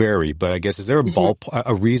could vary, but I guess is there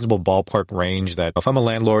a reasonable ballpark range that if I'm a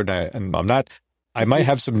landlord and I'm not, I might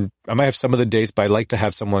have some of the dates, but I'd like to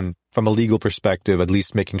have someone from a legal perspective, at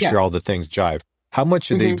least making sure all the things jive. How much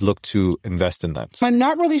should they look to invest in that? I'm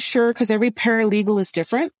not really sure because every paralegal is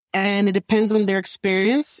different and it depends on their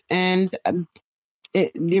experience and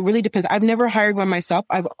it really depends. I've never hired one myself.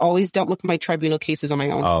 I've always dealt with my tribunal cases on my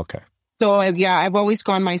own. Oh, okay. So I've always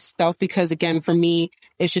gone myself because again, for me,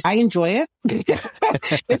 it's just, I enjoy it.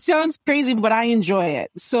 It sounds crazy, but I enjoy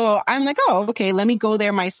it. So I'm like, oh, okay, let me go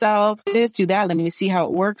there myself. Do that. Let me see how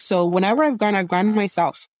it works. So whenever I've gone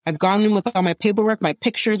myself. I've gone in with all my paperwork, my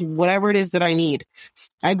pictures, whatever it is that I need.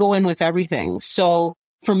 I go in with everything. So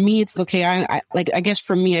for me, it's okay. I guess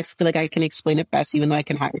for me, I feel like I can explain it best, even though I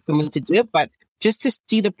can hire someone to do it. But just to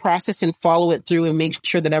see the process and follow it through and make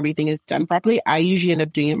sure that everything is done properly, I usually end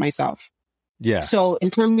up doing it myself. Yeah. So in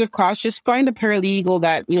terms of cost, just find a paralegal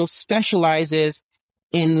that, specializes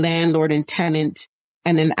in landlord and tenant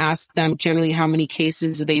and then ask them generally how many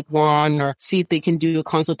cases they've won or see if they can do a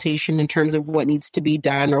consultation in terms of what needs to be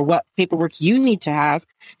done or what paperwork you need to have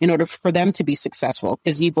in order for them to be successful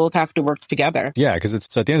because you both have to work together. Yeah, because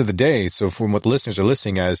it's at the end of the day. So from what the listeners are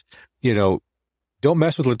listening as, don't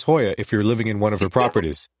mess with Latoya if you're living in one of her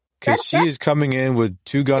properties because she is coming in with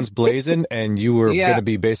 2 guns blazing and you are going to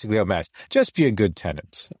be basically outmatched. Just be a good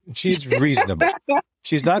tenant. She's reasonable.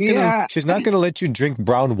 She's not going to let you drink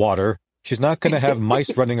brown water. She's not going to have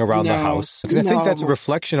mice running around the house. Because I think that's a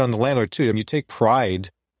reflection on the landlord too. I mean, you take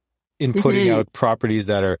pride in putting out properties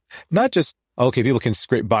that are not just, okay, people can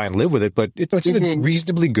scrape by and live with it, but it's in a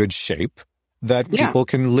reasonably good shape that people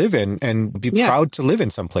can live in and be proud to live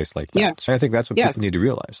in some place like that. Yeah. So I think that's what people need to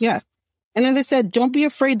realize. Yes. And as I said, don't be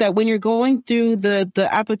afraid that when you're going through the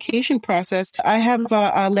application process, I have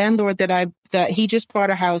a landlord that he just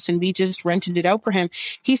bought a house and we just rented it out for him.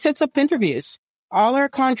 He sets up interviews. All our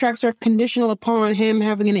contracts are conditional upon him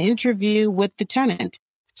having an interview with the tenant.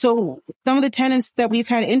 So some of the tenants that we've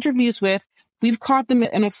had interviews with, we've caught them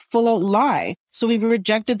in a full out lie. So we've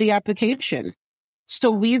rejected the application.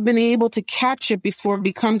 So we've been able to catch it before it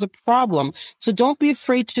becomes a problem. So don't be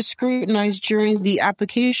afraid to scrutinize during the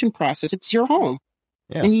application process. It's your home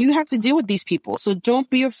and you have to deal with these people. So don't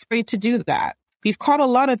be afraid to do that. We've caught a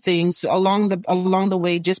lot of things along the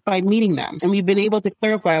way just by meeting them. And we've been able to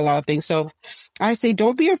clarify a lot of things. So I say,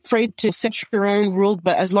 don't be afraid to set your own rules,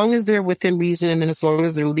 but as long as they're within reason and as long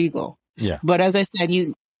as they're legal. Yeah. But as I said,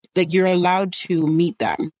 you're allowed to meet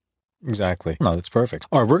them. Exactly. No, that's perfect.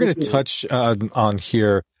 All right, we're going to touch on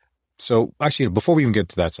here So actually, before we even get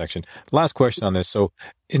to that section, last question on this. So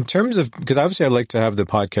in terms of, because obviously I like to have the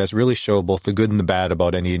podcast really show both the good and the bad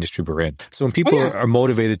about any industry we're in. So when people are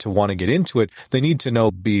motivated to want to get into it, they need to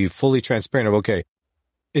know, be fully transparent of, okay,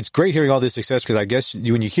 it's great hearing all this success, because I guess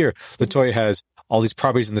when you hear Latoya has all these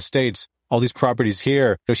properties in the States, all these properties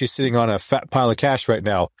here, she's sitting on a fat pile of cash right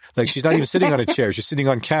now. Like, she's not even sitting on a chair. She's sitting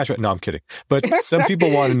on cash right now. No, I'm kidding. But some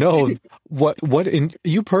people want to know what in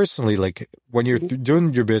you personally, like when you're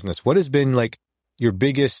doing your business, what has been like your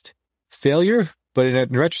biggest failure, but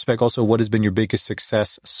in retrospect, also what has been your biggest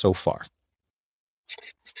success so far?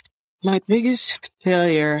 My biggest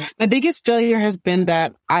failure has been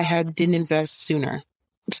that I didn't invest sooner.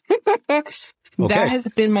 That has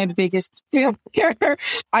been my biggest failure.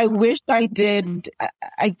 I wish I did.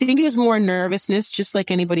 I think it was more nervousness, just like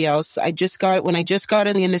anybody else. When I just got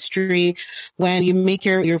in the industry, when you make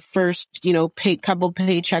your first, couple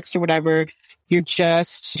paychecks or whatever, you're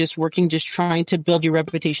just working, just trying to build your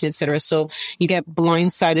reputation, etc. So you get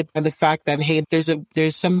blindsided by the fact that, hey,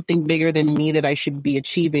 there's something bigger than me that I should be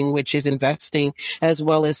achieving, which is investing as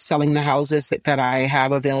well as selling the houses that I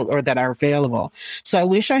have available or that are available. So I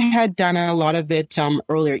wish I had done a lot of it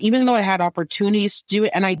earlier, even though I had opportunities to do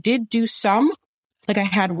it. And I did do some, like I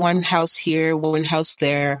had one house here, one house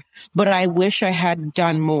there, but I wish I had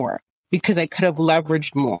done more because I could have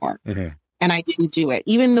leveraged more. Mm-hmm. And I didn't do it,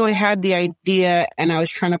 even though I had the idea and I was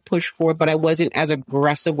trying to push forward, but I wasn't as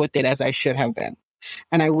aggressive with it as I should have been.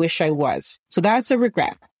 And I wish I was. So that's a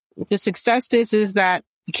regret. The success is that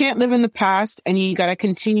you can't live in the past and you got to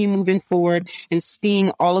continue moving forward and seeing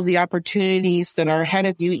all of the opportunities that are ahead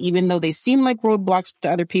of you, even though they seem like roadblocks to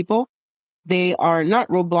other people. They are not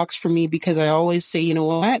roadblocks for me because I always say, you know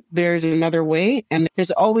what, there's another way and there's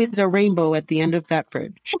always a rainbow at the end of that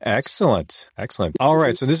bridge. Excellent. Excellent. All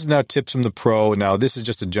right. So this is now tips from the pro. Now, this is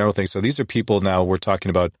just a general thing. So these are people now we're talking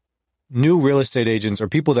about new real estate agents or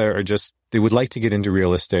people that are just, they would like to get into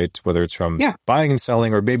real estate, whether it's from buying and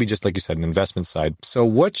selling or maybe just like you said, an investment side. So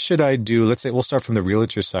what should I do? Let's say we'll start from the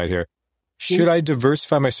realtor side here. Should I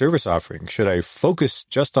diversify my service offering? Should I focus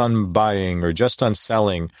just on buying or just on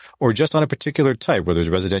selling or just on a particular type, whether it's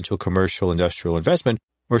residential, commercial, industrial investment,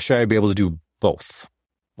 or should I be able to do both?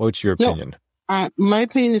 What's your opinion? My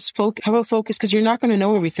opinion is have a focus because you're not going to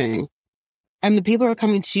know everything. And the people are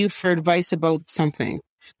coming to you for advice about something.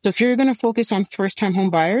 So if you're going to focus on first-time home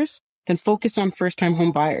buyers, then focus on first-time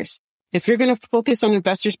home buyers. If you're going to focus on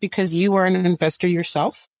investors because you are an investor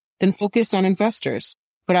yourself, then focus on investors.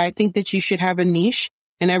 But I think that you should have a niche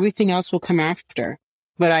and everything else will come after.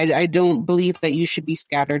 But I don't believe that you should be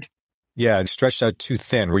scattered. Yeah, stretched out too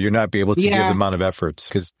thin where you're not be able to give the amount of effort.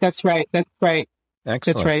 That's right. Excellent.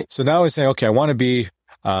 That's right. So now I say, okay, I want to be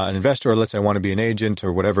an investor or let's say I want to be an agent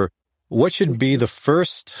or whatever. What should be the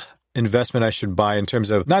first investment I should buy in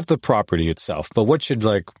terms of not the property itself, but what should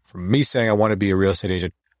from me saying I want to be a real estate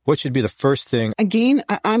agent, what should be the first thing? Again,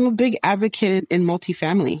 I'm a big advocate in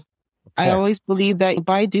multifamily. Okay. I always believe that you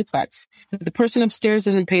buy a duplex. If the person upstairs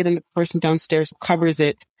doesn't pay, then the person downstairs covers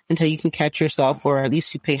it until you can catch yourself, or at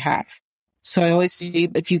least you pay half. So I always say,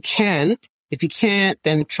 if you can, if you can't,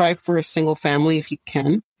 then try for a single family if you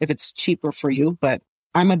can, if it's cheaper for you. But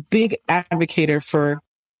I'm a big advocate for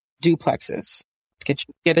duplexes.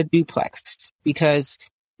 Get a duplex because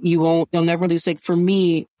you'll never lose. Like for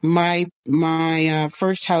me, my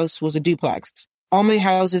first house was a duplex. All my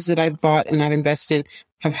houses that I've bought and I've invested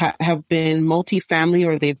have been multifamily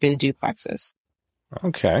or they've been duplexes.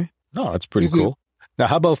 Okay. No, that's pretty cool. Now,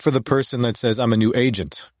 how about for the person that says, I'm a new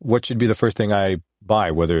agent? What should be the first thing I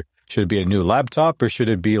buy? Should it be a new laptop or should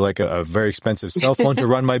it be like a very expensive cell phone to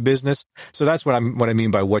run my business? So that's what I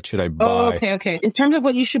mean by what should I buy. Oh, okay. In terms of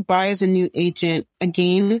what you should buy as a new agent,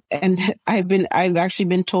 again, and I've actually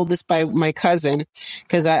been told this by my cousin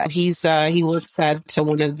because he works at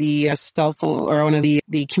one of the cell phone or one of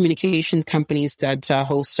the communication companies that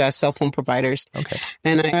host cell phone providers. Okay.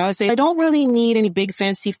 And I always say I don't really need any big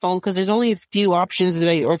fancy phone because there's only a few options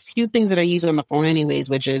or a few things that I use on the phone anyways,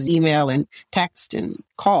 which is email and text and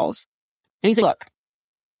calls. And he said, look,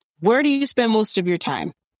 where do you spend most of your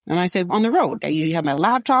time? And I said, on the road. I usually have my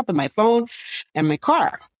laptop and my phone and my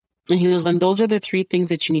car. And he goes, then those are the three things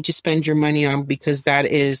that you need to spend your money on because that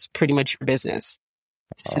is pretty much your business.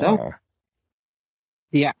 I said, oh.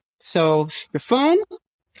 Yeah. So your phone,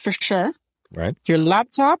 for sure. Right. Your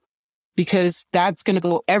laptop, because that's going to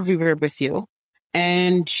go everywhere with you.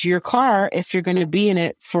 And your car, if you're going to be in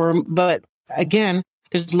it but again,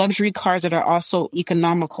 there's luxury cars that are also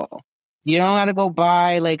economical. You don't got to go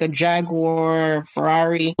buy like a Jaguar,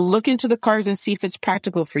 Ferrari. Look into the cars and see if it's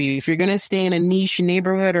practical for you. If you're going to stay in a niche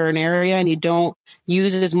neighborhood or an area and you don't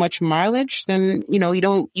use as much mileage, then,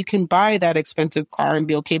 you can buy that expensive car and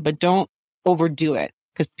be okay, but don't overdo it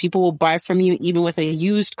because people will buy from you even with a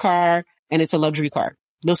used car and it's a luxury car.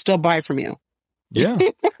 They'll still buy from you. Yeah.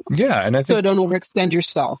 Yeah. And I think so don't overextend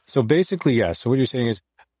yourself. So basically, yeah. So what you're saying is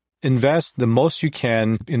invest the most you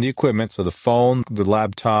can in the equipment. So the phone, the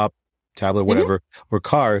laptop, tablet, whatever, or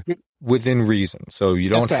car within reason. So you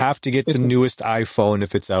don't have to get the newest iPhone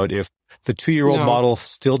if it's out. If the 2-year-old model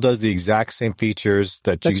still does the exact same features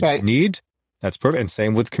that you need, that's perfect. And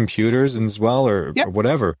same with computers as well or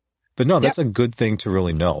whatever. But no, that's a good thing to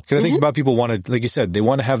really know. Because I think about people want to, like you said, they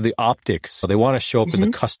want to have the optics. So they want to show up in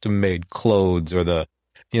the custom-made clothes or the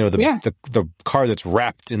car that's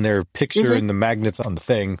wrapped in their picture and the magnets on the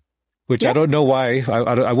thing. Which I don't know why.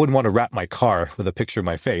 I wouldn't want to wrap my car with a picture of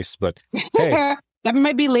my face, but hey. That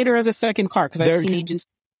might be later as a second car because I've seen agents.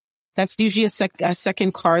 That's usually a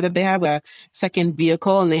second car that they have, a second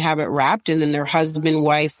vehicle, and they have it wrapped, and then their husband,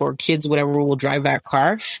 wife, or kids, whatever, will drive that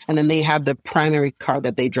car, and then they have the primary car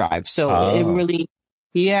that they drive. So it really,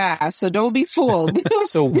 so don't be fooled.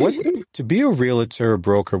 So to be a realtor, or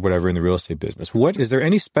broker, whatever, in the real estate business, is there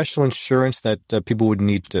any special insurance that people would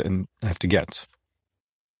need to have to get?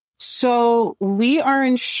 So we are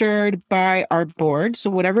insured by our board.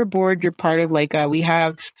 So whatever board you're part of, like we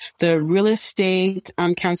have the Real Estate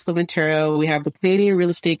Council of Ontario, we have the Canadian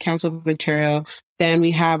Real Estate Council of Ontario, then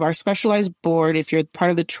we have our specialized board. If you're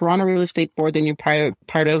part of the Toronto Real Estate Board, then you're part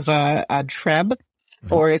of TREB,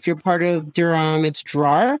 or if you're part of Durham, it's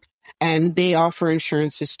DRAR, and they offer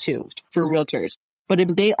insurances too for realtors. But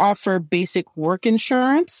if they offer basic work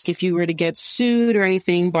insurance, if you were to get sued or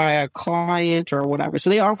anything by a client or whatever. So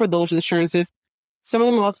they offer those insurances. Some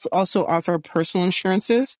of them also offer personal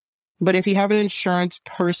insurances. But if you have an insurance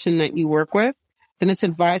person that you work with, then it's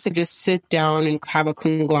advised to just sit down and have a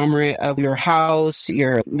conglomerate of your house,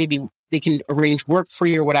 maybe they can arrange work for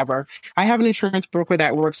you or whatever. I have an insurance broker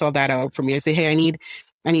that works all that out for me. I say, hey, I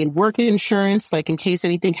need work insurance, like in case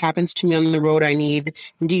anything happens to me on the road, you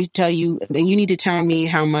need to tell me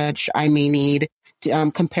how much I may need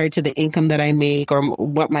compared to the income that I make or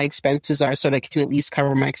what my expenses are so that I can at least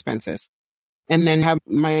cover my expenses. And then have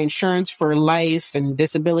my insurance for life and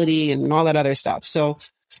disability and all that other stuff. So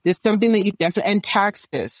it's something that you definitely, and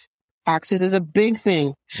taxes. Taxes is a big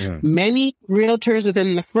thing. Yeah. Many realtors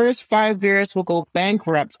within the first 5 years will go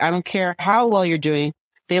bankrupt. I don't care how well you're doing.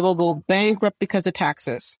 They will go bankrupt because of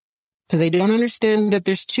taxes. Because they don't understand that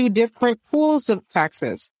there's 2 different pools of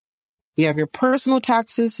taxes. You have your personal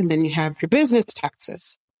taxes and then you have your business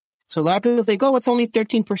taxes. So a lot of people think, it's only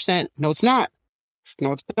 13%. No, it's not.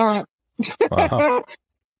 No, it's not. Wow.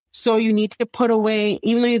 So you need to put away,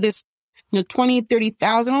 even though this 20,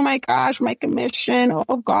 30,000. Oh my gosh, my commission.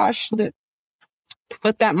 Oh gosh,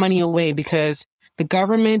 put that money away because the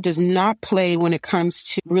government does not play when it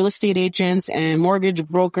comes to real estate agents and mortgage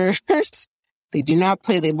brokers. They do not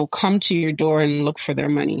play. They will come to your door and look for their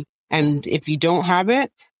money. And if you don't have it,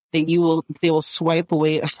 then they will swipe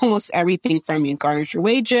away almost everything from you, garnish your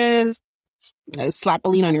wages, slap a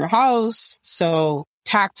lien on your house. So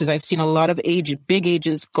taxes, I've seen a lot of big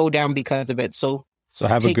agents go down because of it. So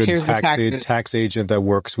have a good tax agent that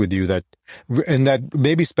works with you that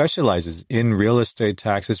maybe specializes in real estate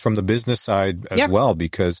taxes from the business side as well,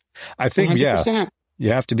 because I think, 100%.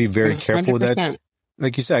 You have to be very careful with that.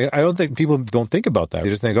 Like you say, I don't think people don't think about that. They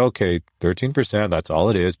just think, okay, 13%, that's all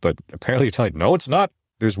it is. But apparently you're telling, no, it's not.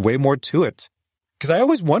 There's way more to it. Because I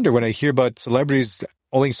always wonder when I hear about celebrities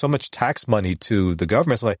owing so much tax money to the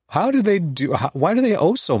government. It's like, why do they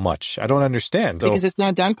owe so much? I don't understand. Because it's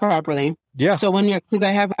not done properly. Yeah. So when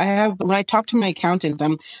when I talk to my accountant,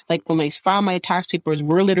 I'm like, when I file my tax papers,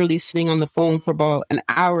 we're literally sitting on the phone for about an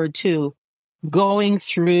hour or two, going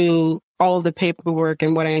through all of the paperwork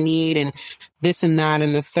and what I need and this and that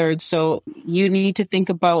and the third. So you need to think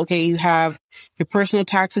about, okay, you have your personal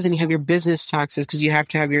taxes and you have your business taxes because you have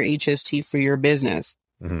to have your HST for your business.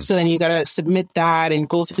 Mm-hmm. So then you got to submit that and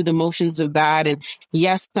go through the motions of that. And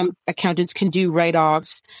yes, some accountants can do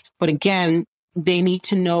write-offs, but again, they need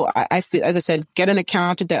to know, I feel, as I said, get an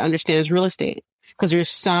accountant that understands real estate because there's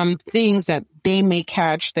some things that they may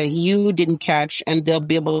catch that you didn't catch and they'll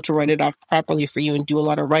be able to write it off properly for you and do a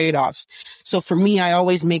lot of write-offs. So for me, I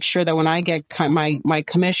always make sure that when I get my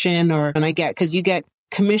commission because you get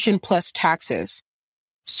commission plus taxes.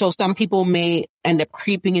 So some people may end up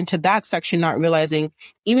creeping into that section, not realizing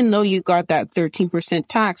even though you got that 13%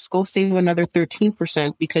 tax, go save another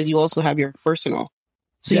 13% because you also have your personal.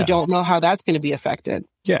 So you don't know how that's going to be affected.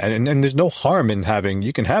 Yeah, and there's no harm in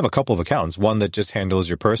you can have a couple of accounts, one that just handles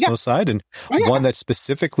your personal side and one that's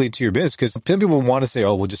specifically to your business. Because some people want to say,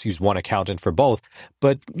 oh, we'll just use one accountant for both.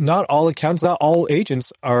 But not all accountants, not all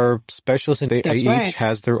agents are specialists, and each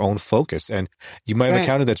has their own focus. And you might have an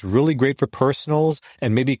accountant that's really great for personals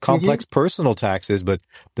and maybe complex personal taxes. But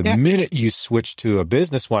the minute you switch to a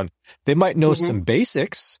business one, they might know some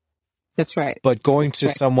basics. That's right. But going to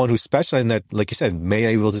someone who specializes in that, like you said, may be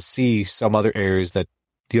able to see some other areas that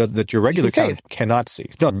your regular accountant cannot see.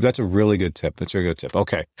 No, that's a really good tip. That's a really good tip.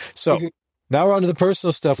 Okay. So now we're on to the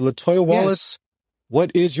personal stuff. Latoya Wallace,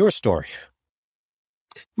 what is your story?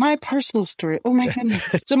 My personal story. Oh my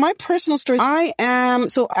goodness. So my personal story,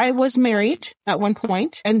 I was married at one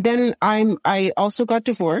point, and then I also got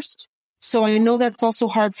divorced. So I know that's also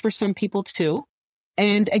hard for some people too.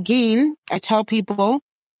 And again, I tell people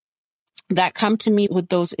that come to me with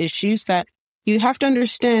those issues that you have to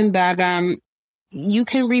understand that, you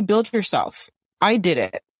can rebuild yourself. I did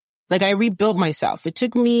it. Like, I rebuilt myself. It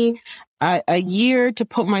took me a year to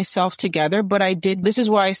put myself together, but I did. This is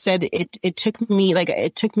why I said it took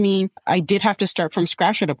me, I did have to start from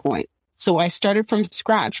scratch at a point. So I started from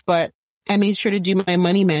scratch, but I made sure to do my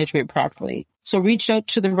money management properly. So reach out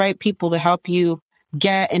to the right people to help you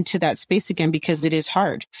get into that space again, because it is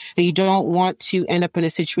hard. And you don't want to end up in a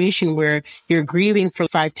situation where you're grieving for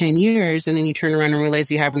 5-10 years and then you turn around and realize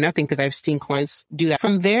you have nothing, because I've seen clients do that.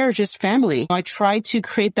 From there, just family. I try to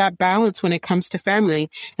create that balance when it comes to family.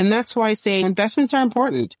 And that's why I say investments are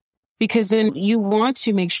important, because then you want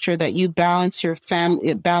to make sure that you balance your family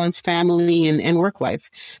and work life.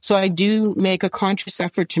 So I do make a conscious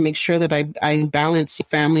effort to make sure that I balance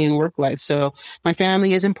family and work life. So my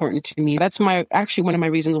family is important to me. That's actually one of my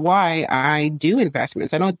reasons why I do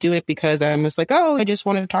investments. I don't do it because I'm just like, oh, I just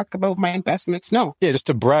want to talk about my investments. No. Yeah, just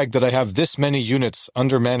to brag that I have this many units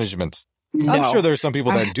under management. No. I'm sure there are some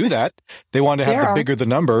people that do that. They want to have the bigger the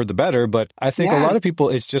number, the better. But I think a lot of people,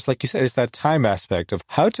 it's just like you said, it's that time aspect of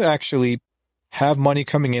how to actually have money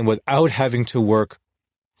coming in without having to work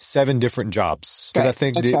 7 different jobs. Because I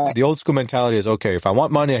think the old school mentality is, okay, if I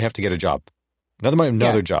want money, I have to get a job.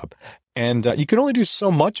 Another job. And you can only do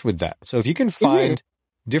so much with that. So if you can find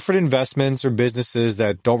different investments or businesses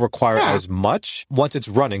that don't require as much, once it's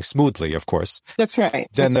running smoothly, of course. That's right.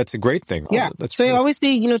 Then that's a great thing. Yeah. So I always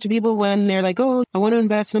say, to people when they're like, oh, I want to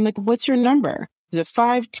invest. And I'm like, what's your number? Is it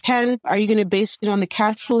 5, 10? Are you going to base it on the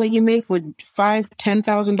cash flow that you make? Would $5,000,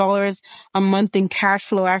 $10,000 a month in cash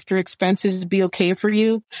flow after expenses be okay for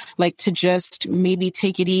you? Like, to just maybe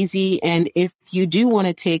take it easy. And if you do want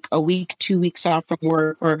to take a week, 2 weeks off from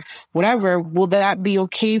work or whatever, will that be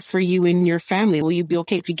okay for you and your family? Will you be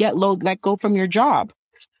okay if you get let go from your job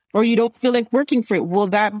or you don't feel like working for it? Will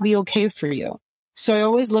that be okay for you? So I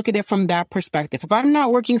always look at it from that perspective. If I'm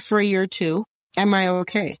not working for a year or two, am I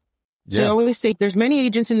okay? So I always say there's many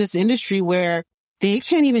agents in this industry where they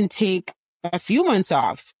can't even take a few months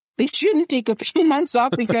off. They shouldn't take a few months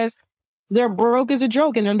off because they're broke as a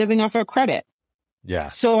joke and they're living off of credit. Yeah.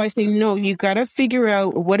 So I say, no, you got to figure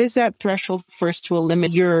out what is that threshold first to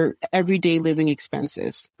eliminate your everyday living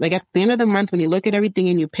expenses. Like at the end of the month, when you look at everything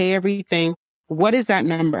and you pay everything, what is that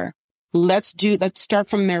number? Let's start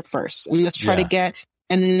from there first. And let's try to get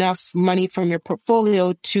enough money from your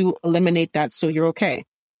portfolio to eliminate that so you're okay.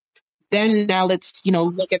 Then now let's,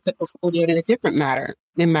 look at the portfolio in a different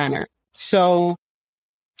manner. So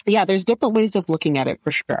yeah, there's different ways of looking at it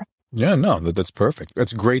for sure. Yeah, no, that's perfect.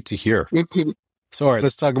 That's great to hear. So, all right,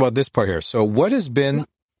 let's talk about this part here. So what has been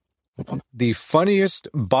the funniest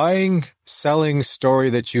buying, selling story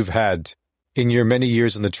that you've had in your many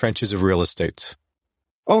years in the trenches of real estate?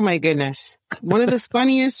 Oh my goodness. One of the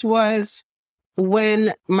funniest was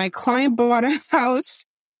when my client bought a house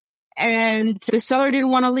and the seller didn't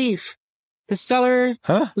want to leave. The seller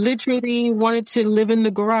literally wanted to live in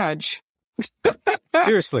the garage.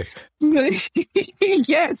 Seriously? Yes.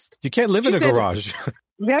 You can't live in a garage.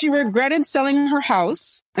 She regretted selling her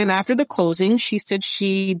house. And after the closing, she said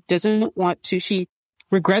she doesn't want to. She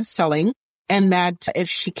regrets selling and that if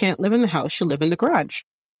she can't live in the house, she'll live in the garage.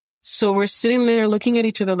 So we're sitting there looking at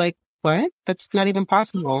each other like, what? That's not even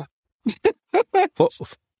possible.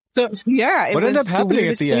 So, yeah. What ended up happening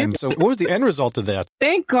at the end? So what was the end result of that?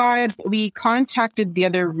 Thank God we contacted the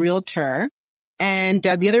other realtor and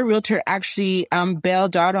the other realtor actually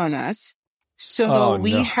bailed out on us. So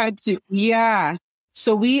had to,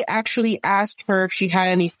 So we actually asked her if she had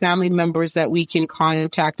any family members that we can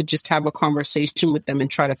contact to just have a conversation with them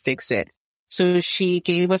and try to fix it. So she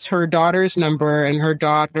gave us her daughter's number and her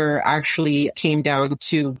daughter actually came down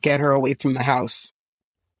to get her away from the house.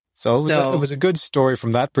 So it was a good story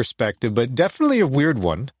from that perspective, but definitely a weird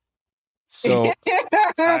one. So yeah,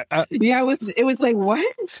 it was like,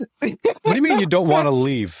 what? What do you mean you don't want to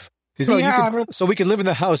leave? He's like, so we can live in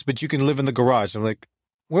the house, but you can live in the garage. I'm like,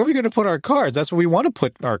 where are we going to put our cars? That's where we want to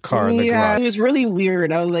put our car in the garage. Yeah, it was really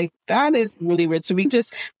weird. I was like, that is really weird. So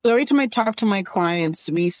every time I talk to my clients,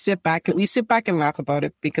 we sit back and laugh about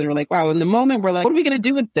it because we're like, wow, in the moment, we're like, what are we going to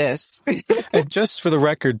do with this? And just for the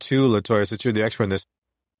record too, Latoya, since you're the expert in this,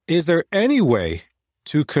 is there any way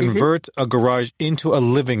to convert a garage into a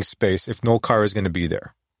living space if no car is going to be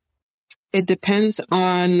there? It depends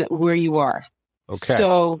on where you are. Okay.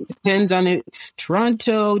 So it depends on it.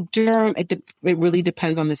 Toronto, Durham, it really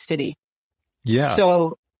depends on the city. Yeah.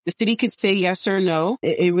 So the city could say yes or no.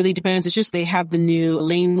 It really depends. It's just they have the new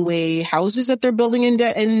laneway houses that they're building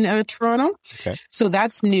in Toronto. Okay. So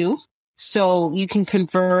that's new. So you can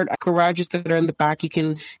convert garages that are in the back. You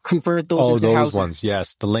can convert those into those houses. ones.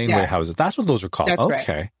 Yes. The laneway houses. That's what those are called. That's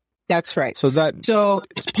okay. Right. That's right. So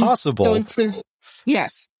it's possible.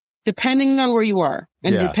 Yes. Depending on where you are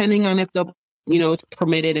and depending on if it's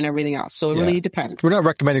permitted and everything else. So it really depends. We're not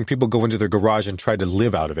recommending people go into their garage and try to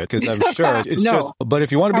live out of it because I'm sure it's just, but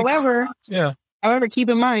if you want to However, keep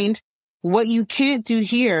in mind what you can't do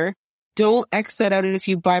here, don't X that out if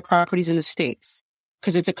you buy properties in the States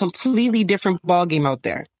because it's a completely different ballgame out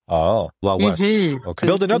there. Oh, well, West. Okay.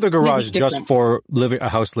 Build another garage just for a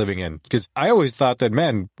house living in. Because I always thought that,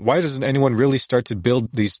 man, why doesn't anyone really start to build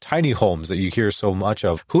these tiny homes that you hear so much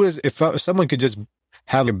of? If someone could just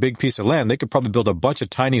have a big piece of land, they could probably build a bunch of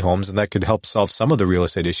tiny homes and that could help solve some of the real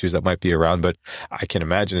estate issues that might be around. But I can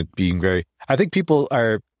imagine it being I think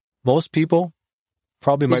most people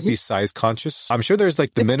probably might be size conscious. I'm sure there's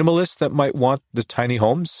like the minimalists that might want the tiny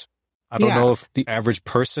homes. I don't know if the average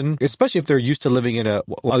person, especially if they're used to living in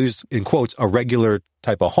I'll use in quotes, a regular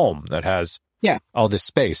type of home that has all this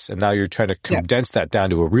space. And now you're trying to condense that down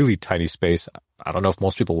to a really tiny space. I don't know if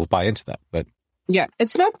most people will buy into that, but. Yeah,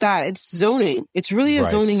 it's not that. It's zoning. It's really a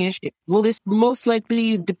zoning issue. Well, this most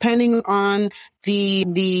likely, depending on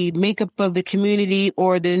the makeup of the community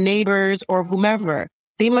or the neighbors or whomever,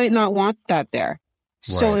 they might not want that there. Right.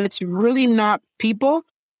 So it's really not people.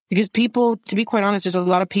 Because people, to be quite honest, there's a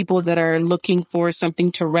lot of people that are looking for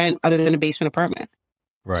something to rent other than a basement apartment.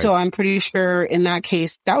 Right. So I'm pretty sure in that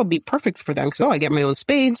case, that would be perfect for them. Because, I get my own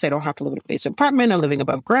space. I don't have to live in a basement apartment. I'm living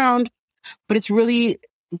above ground. But it's really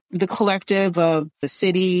the collective of the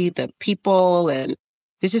city, the people, and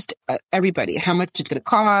it's just everybody, how much it's going to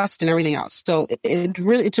cost and everything else. So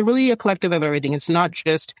it's really a collective of everything. It's not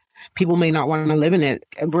just people may not want to live in it.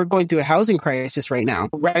 We're going through a housing crisis right now.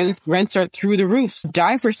 Rents are through the roof.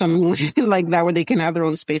 Die for something like that where they can have their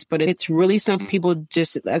own space. But it's really some people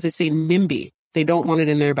just, as I say, NIMBY. They don't want it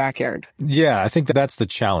in their backyard. Yeah, I think that's the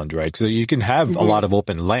challenge, right? So you can have a lot of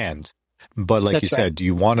open land. But like you said, do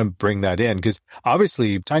you want to bring that in? Because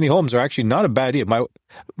obviously tiny homes are actually not a bad idea.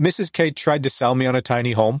 Mrs. K tried to sell me on a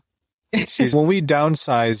tiny home. When we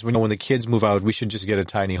downsize, when the kids move out, we should just get a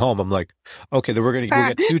tiny home. I'm like, okay, then we'll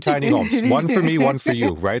get 2 tiny homes. One for me, one for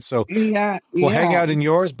you, right? So we'll hang out in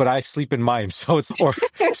yours, but I sleep in mine. So or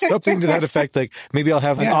something to that effect. Like maybe I'll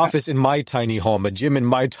have an office in my tiny home, a gym in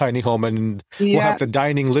my tiny home, and we'll have the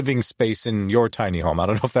dining living space in your tiny home. I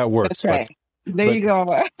don't know if that works. That's right. There you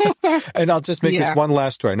go. And I'll just make this one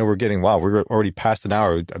last story. I know we're already past an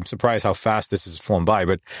hour. I'm surprised how fast this has flown by.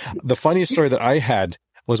 But the funniest story that I had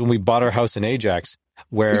was when we bought our house in Ajax,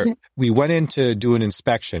 where we went in to do an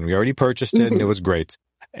inspection. We already purchased it and it was great.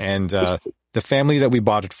 And the family that we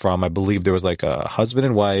bought it from, I believe there was like a husband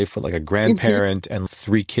and wife, like a grandparent and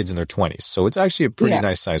 3 kids in their 20s. So it's actually a pretty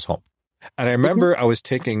nice size home. And I remember I was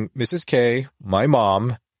taking Mrs. K, my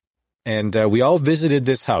mom, and we all visited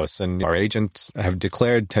this house, and our agent had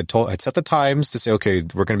set the times to say, okay,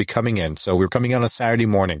 we're going to be coming in. So we were coming in on a Saturday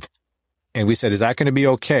morning, and we said, is that going to be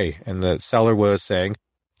okay? And the seller was saying,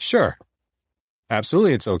 sure,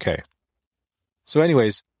 absolutely, it's okay. So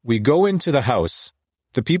anyways, we go into the house.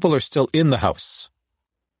 The people are still in the house,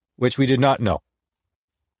 which we did not know.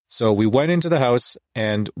 So we went into the house,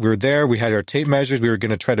 and we were there. We had our tape measures. We were going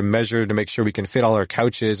to try to measure to make sure we can fit all our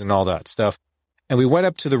couches and all that stuff. And we went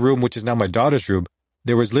up to the room, which is now my daughter's room.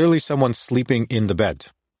 There was literally someone sleeping in the bed.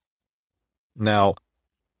 Now,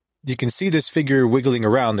 you can see this figure wiggling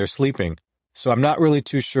around. They're sleeping. So I'm not really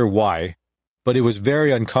too sure why, but it was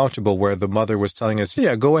very uncomfortable where the mother was telling us,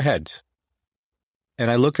 yeah, go ahead.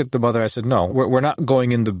 And I looked at the mother. I said, no, we're not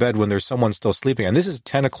going in the bed when there's someone still sleeping. And this is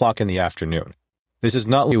 10 o'clock in the afternoon. This is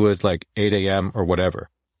not, it was like 8 a.m. or whatever.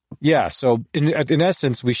 Yeah. So in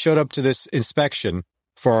essence, we showed up to this inspection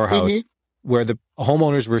for our house. Where the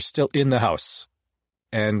homeowners were still in the house.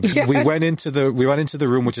 And Yes. we went into the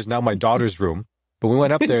room, which is now my daughter's room. But we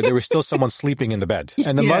went up there was still someone sleeping in the bed.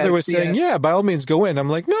 And the mother was saying, yeah, by all means go in. I'm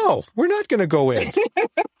like, no, we're not going to go in.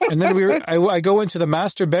 And then I go into the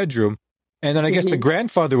master bedroom, and then I guess the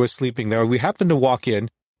grandfather was sleeping there. We happened to walk in.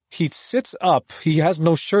 He sits up. He has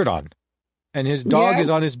no shirt on, and his dog is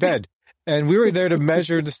on his bed. And we were there to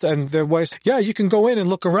measure this, and their wife, yeah, you can go in and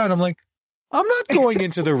look around. I'm like, I'm not going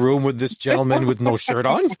into the room with this gentleman with no shirt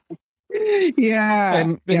on. Yeah.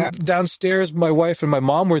 And downstairs, my wife and my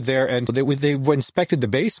mom were there, and they inspected the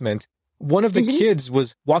basement. One of the kids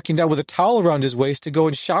was walking down with a towel around his waist to go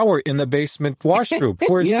and shower in the basement washroom.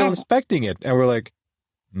 We're still inspecting it. And we're like,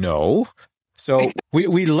 no. So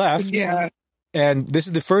we left. Yeah. And this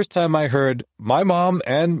is the first time I heard my mom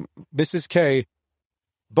and Mrs. K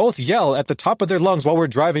both yell at the top of their lungs while we're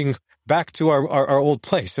driving back to our old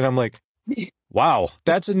place. And I'm like, wow,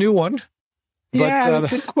 that's a new one.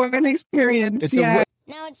 But, it's quite an experience. Now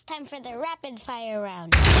it's time for the rapid fire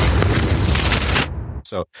round.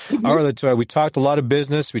 So, all right, Latoya, we talked a lot of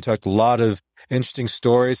business. We talked a lot of interesting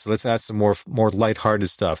stories. So let's add some more lighthearted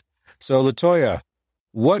stuff. So, Latoya,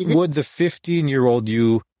 what would the 15-year-old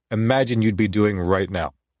you imagine you'd be doing right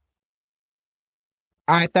now?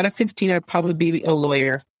 I thought at 15, I'd probably be a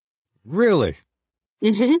lawyer. Really?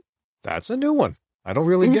 Mm-hmm. That's a new one. I don't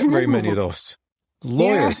really get very many of those.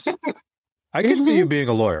 Lawyers. Yeah. I can see you being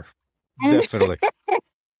a lawyer. Definitely.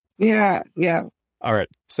 Yeah. All right.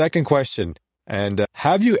 Second question. And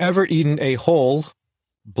have you ever eaten a whole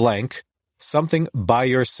blank something by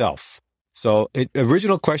yourself? So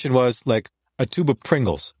original question was like a tube of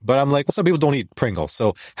Pringles. But I'm like, well, some people don't eat Pringles.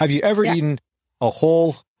 So have you ever eaten a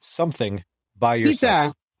whole something by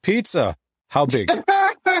yourself? Pizza. How big?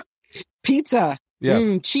 Pizza.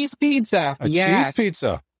 Yeah. Cheese pizza. Cheese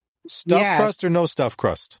pizza. Stuffed crust or no stuffed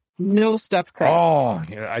crust? No stuffed crust. Oh,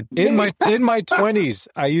 yeah. In my 20s,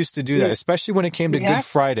 I used to do that, especially when it came to Good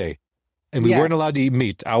Friday, and we weren't allowed to eat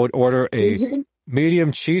meat. I would order a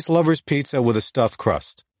medium cheese lover's pizza with a stuffed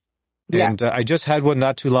crust. And I just had one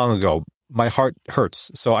not too long ago. My heart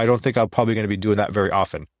hurts, so I don't think I'm probably going to be doing that very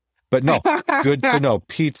often. But no, good to know.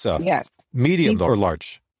 Pizza. Yes. Medium or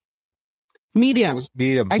large? Medium.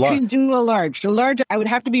 I couldn't do a large. The large, I would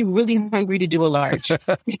have to be really hungry to do a large.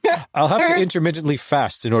 I'll have to intermittently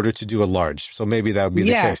fast in order to do a large. So maybe that would be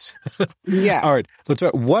the case. All right.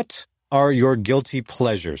 Latoya, what are your guilty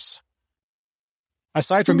pleasures?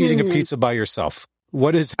 Aside from eating a pizza by yourself,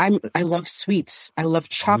 what is... I love sweets. I love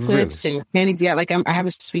chocolates and candies. Yeah, like I have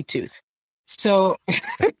a sweet tooth. So...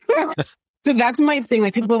 So that's my thing.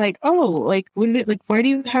 Like people are like, oh, like why do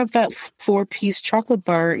you have that 4-piece chocolate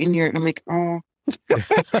bar in your? And I'm like, oh,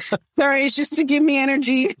 sorry, it's just to give me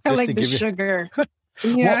energy. I like the sugar.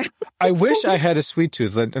 Well, I wish I had a sweet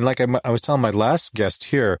tooth. And like I was telling my last guest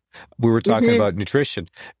here, we were talking about nutrition,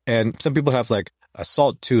 and some people have like a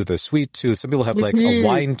salt tooth, a sweet tooth. Some people have like a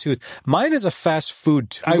wine tooth. Mine is a fast food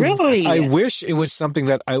tooth. Really? I wish it was something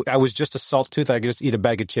that I was just a salt tooth. I could just eat a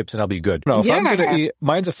bag of chips and I'll be good. No, if I'm going to eat,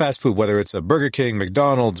 mine's a fast food, whether it's a Burger King,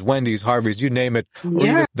 McDonald's, Wendy's, Harvey's, you name it.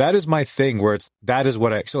 That is my thing where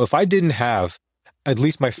so if I didn't have at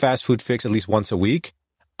least my fast food fix at least once a week,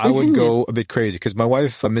 I would go a bit crazy because my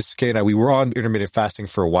wife, Mrs. K, and I, we were on intermittent fasting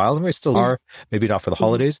for a while, and we still are, maybe not for the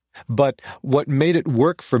holidays. But what made it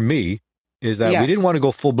work for me is that we didn't want to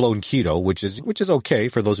go full-blown keto, which is okay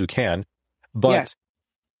for those who can. But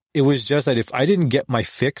it was just that if I didn't get my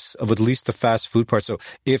fix of at least the fast food part, so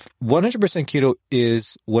if 100% keto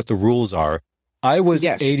is what the rules are, I was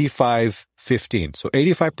 85-15. So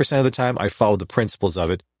 85% of the time, I followed the principles of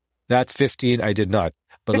it. That 15, I did not.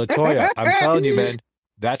 But Latoya, I'm telling you, man,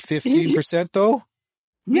 that 15% though,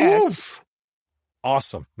 woof,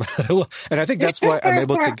 awesome. And I think that's why I'm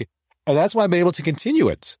able to continue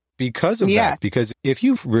it. Because of that, because if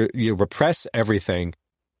you repress everything,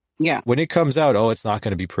 when it comes out, it's not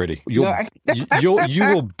going to be pretty. You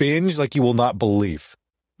will binge like you will not believe.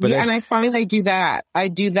 But and I find I do that.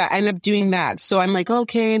 I end up doing that. So I'm like,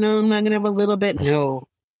 okay, no, I'm not going to have a little bit. No.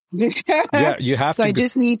 You have to. I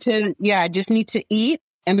just need to eat,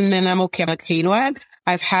 and then I'm okay. I'm like, okay, you know what?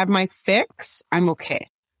 I've had my fix. I'm okay,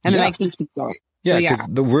 and then I can keep going. Yeah, because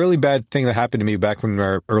the really bad thing that happened to me back when we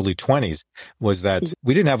were early 20s was that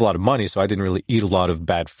we didn't have a lot of money, so I didn't really eat a lot of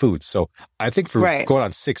bad food. So I think for going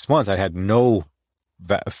on 6 months, I had no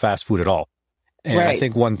fast food at all. And I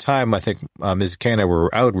think one time, Ms. K and I were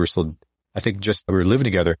out. We were living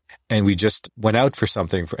together, and we just went out for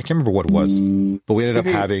something. I can't remember what it was, but we ended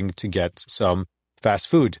up having to get some fast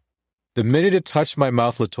food. The minute it touched my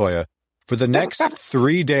mouth, Latoya, for the next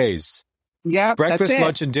 3 days, breakfast,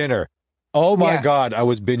 lunch, and dinner, Oh my Yes. God, I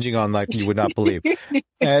was binging on like you would not believe.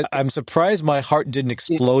 And I'm surprised my heart didn't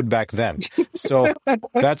explode back then. So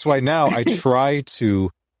that's why now I try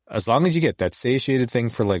to, as long as you get that satiated thing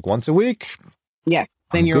for like once a week, Yeah.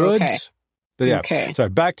 Then I'm you're good. okay. But yeah, Okay. sorry,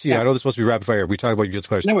 back to you. Yeah. I know this is supposed to be rapid fire. We talked about your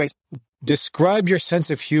question. No worries. Describe your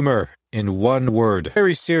sense of humor in one word.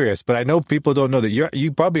 Very serious, but I know people don't know that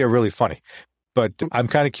you probably are really funny. But I'm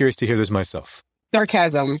kind of curious to hear this myself.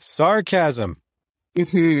 Sarcasm. Sarcasm.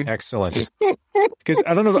 Mm-hmm. Excellent. Because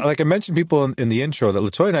I don't know, like I mentioned people in the intro that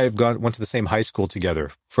Latoya and I went to the same high school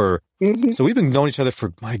together Mm-hmm. so we've been knowing each other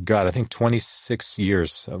for, my God, I think 26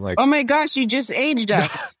 years. I'm like, Oh my gosh, you just aged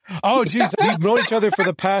us. oh geez, we've known each other for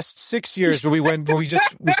the past 6 years when we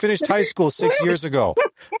finished high school 6 years ago.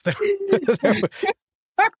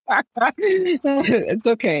 It's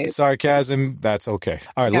okay. Sarcasm, that's okay.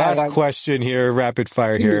 All right, Yeah, last question here, rapid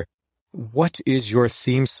fire here. What is your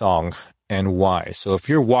theme song and why? So if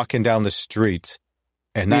you're walking down the street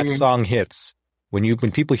and that song hits, when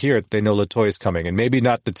people hear it, they know Latoya is coming. And maybe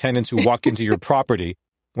not the tenants who walk into your property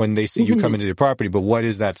when they see you come into their property, but what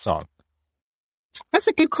is that song? That's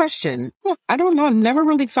a good question. Well, I don't know. I've never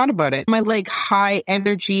really thought about it. My like high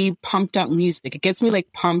energy, pumped up music. It gets me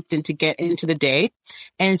like pumped and to get into the day.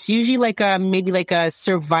 And it's usually like maybe like a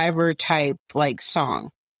Survivor type like song.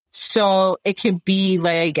 So it can be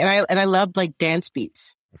like, and I love like dance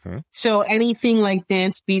beats. Mm-hmm. So anything like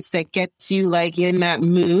dance beats that gets you like in that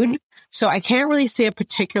mood. So I can't really say a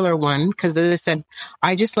particular one because as I said,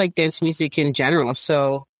 I just like dance music in general.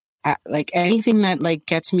 So like anything that like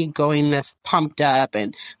gets me going, that's pumped up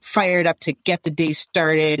and fired up to get the day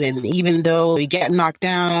started. And even though you get knocked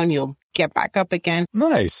down, you'll get back up again.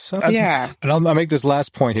 Nice. Yeah. And I'll make this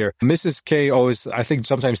last point here. Mrs. K always, I think,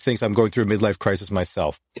 sometimes thinks I'm going through a midlife crisis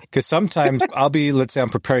myself. Because sometimes I'll be, let's say I'm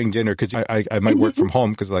preparing dinner because I might work from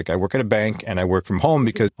home because like I work at a bank and I work from home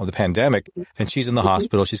because of the pandemic. And she's in the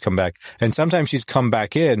hospital. She's come back. And sometimes she's come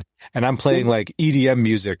back in and I'm playing like EDM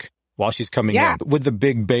music while she's coming in with the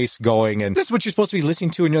big bass going. And this is what you're supposed to be listening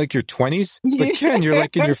to in like your 20s. But Ken, you're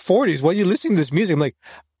like in your 40s. Why are you listening to this music? I'm like,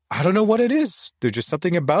 I don't know what it is. There's just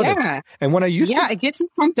something about it. And when I used to... it gets me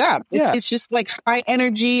pumped up. It's just like high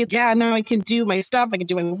energy. Yeah, now I can do my stuff. I can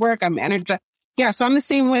do my work. I'm energized. Yeah, so I'm the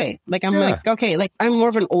same way. Like, I'm like, okay, like I'm more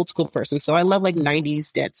of an old school person. So I love like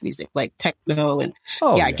 90s dance music, like techno and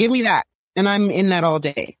give me that. And I'm in that all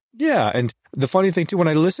day. Yeah, and the funny thing too, when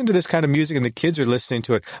I listen to this kind of music and the kids are listening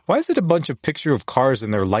to it, why is it a bunch of picture of cars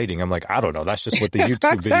and their lighting? I'm like, I don't know. That's just what the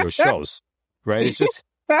YouTube video shows, right? It's just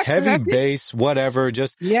heavy bass, whatever,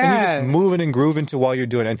 just and you're just moving and grooving to while you're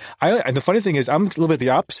doing it. And the funny thing is, I'm a little bit the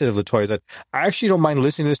opposite of Latoya. Is that I actually don't mind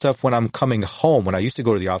listening to this stuff when I'm coming home. When I used to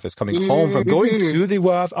go to the office, coming home from going to the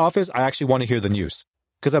office, I actually want to hear the news.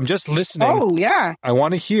 Because I'm just listening. Oh, yeah. I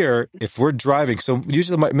want to hear if we're driving. So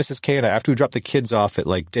usually Mrs. K and I, after we drop the kids off at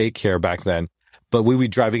like daycare back then, but we would be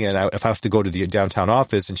driving in. If I have to go to the downtown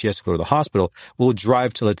office and she has to go to the hospital, we'll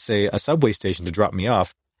drive to, let's say, a subway station to drop me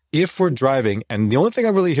off. If we're driving, and the only thing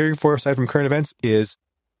I'm really hearing for, aside from current events, is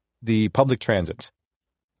the public transit.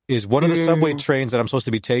 Is one of the subway trains that I'm supposed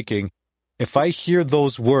to be taking, if I hear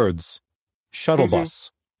those words, shuttle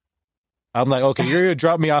bus, I'm like, okay, you're going to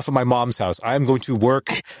drop me off at my mom's house. I'm going to work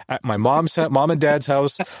at my mom and dad's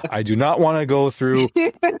house. I do not want to go through.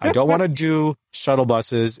 I don't want to do shuttle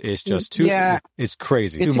buses. It's just too, it's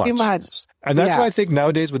crazy. It's too much. And that's why I think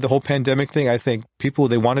nowadays with the whole pandemic thing, I think people,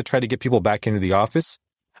 they want to try to get people back into the office.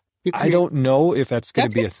 I don't know if that's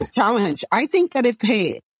going to be a thing. Challenge. I think that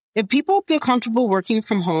if people feel comfortable working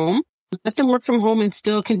from home, let them work from home and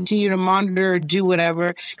still continue to monitor or do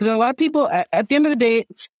whatever. Because a lot of people, at the end of the day,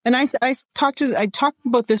 and I talked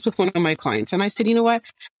about this with one of my clients, and I said, you know what?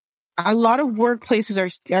 A lot of workplaces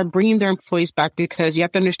are bringing their employees back because you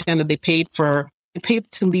have to understand that they paid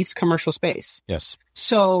to lease commercial space. Yes.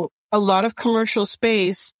 So a lot of commercial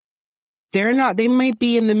space, they might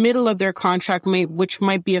be in the middle of their contract, which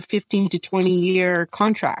might be a 15 to 20 year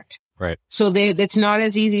contract. Right. So it's not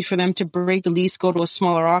as easy for them to break the lease, go to a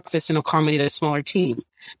smaller office and accommodate a smaller team.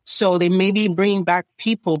 So they may be bringing back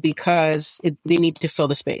people because they need to fill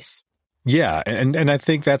the space. Yeah. And I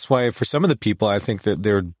think that's why for some of the people, I think that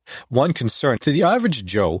they're one concern to the average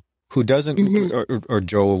Joe who doesn't, or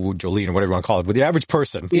Joe, Jolene, or whatever you want to call it, but the average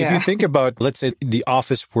person, if you think about, let's say, the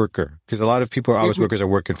office worker, because a lot of people, office workers are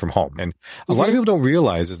working from home. And a lot of people don't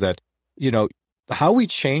realize is that, how we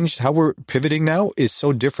changed, how we're pivoting now is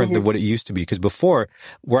so different than what it used to be. Because before,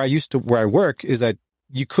 where I work is that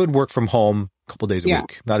you could work from home a couple days a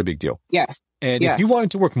week. Not a big deal. Yes. And if you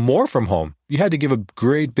wanted to work more from home, you had to give a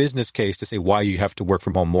great business case to say why you have to work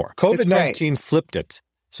from home more. COVID-19 flipped it.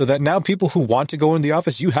 So that now people who want to go in the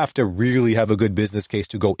office, you have to really have a good business case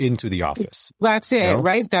to go into the office. That's it,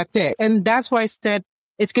 right? That's it. And that's why I said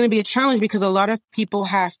it's going to be a challenge because a lot of people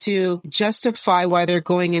have to justify why they're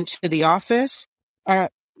going into the office.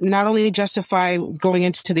 Not only justify going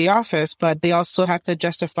into the office, but they also have to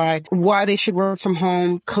justify why they should work from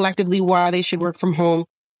home, collectively why they should work from home.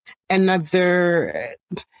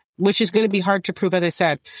 Which is going to be hard to prove, as I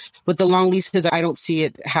said. With the long leases, I don't see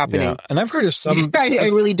it happening. Yeah. And I've heard of some... I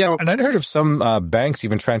really don't. And I've heard of some banks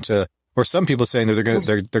even trying to, or some people saying that they're going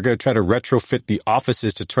to try to retrofit the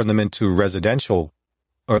offices to turn them into residential,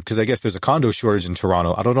 or because I guess there's a condo shortage in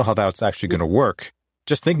Toronto. I don't know how that's actually going to work.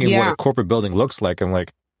 Just thinking what a corporate building looks like, I'm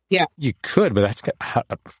like, yeah, you could, but I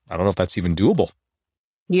don't know if that's even doable.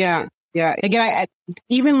 Yeah. Yeah. Again,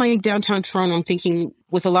 even like downtown Toronto, I'm thinking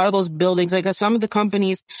with a lot of those buildings, like some of the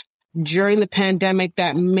companies during the pandemic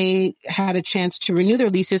that may had a chance to renew their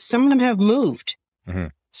leases, some of them have moved. Mm-hmm.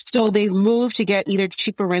 So they've moved to get either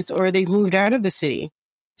cheaper rents or they've moved out of the city.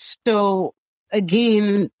 So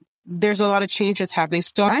again, there's a lot of change that's happening.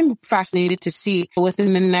 So I'm fascinated to see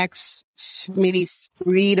within the next maybe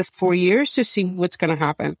 3 to 4 years to see what's going to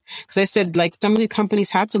happen. Because I said, like, some of the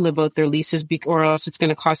companies have to live out their leases or else it's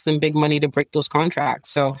going to cost them big money to break those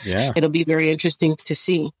contracts. So it'll be very interesting to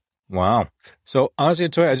see. Wow. So honestly,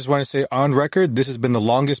 Latoya, I just want to say on record, this has been the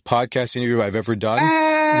longest podcast interview I've ever done,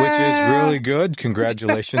 which is really good.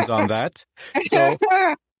 Congratulations on that. So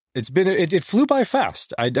it flew by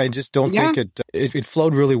fast. I just don't think it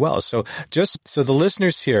flowed really well. So just so the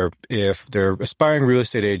listeners here, if they're aspiring real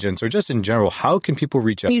estate agents or just in general, how can people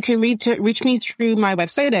reach out? You can reach me through my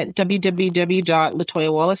website at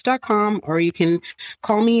www.latoyawallace.com, or you can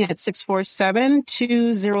call me at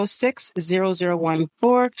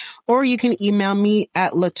 647-206-0014, or you can email me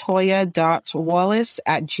at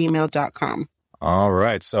latoya.wallace@gmail.com. All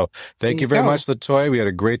right. So thank you very much, Latoya. We had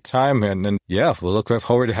a great time. And we'll look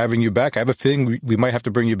forward to having you back. I have a feeling we might have to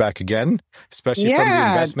bring you back again, especially from the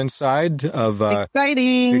investment side of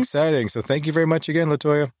exciting. So thank you very much again,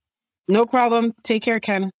 Latoya. No problem. Take care,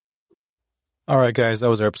 Ken. All right, guys. That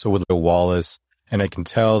was our episode with Wallace. And I can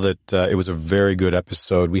tell that it was a very good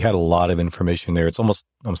episode. We had a lot of information there. It's almost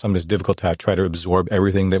sometimes difficult to try to absorb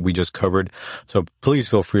everything that we just covered. So please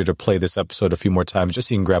feel free to play this episode a few more times just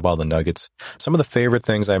so you can grab all the nuggets. Some of the favorite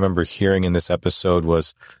things I remember hearing in this episode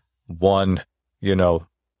was, one,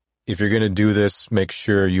 if you're going to do this, make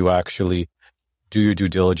sure you actually do your due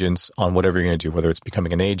diligence on whatever you're going to do, whether it's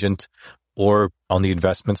becoming an agent or on the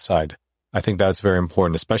investment side. I think that's very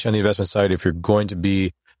important, especially on the investment side. If you're going to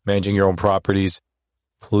be managing your own properties,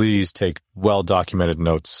 please take well-documented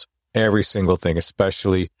notes. Every single thing,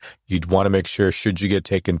 especially you'd want to make sure, should you get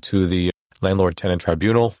taken to the landlord-tenant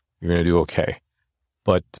tribunal, you're going to do okay.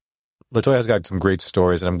 But Latoya has got some great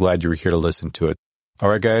stories, and I'm glad you were here to listen to it. All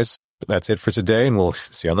right, guys, that's it for today, and we'll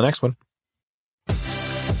see you on the next one.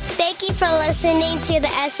 Thank you for listening to the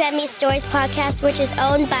SME Stories podcast, which is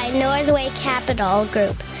owned by Northway Capital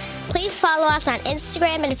Group. Please follow us on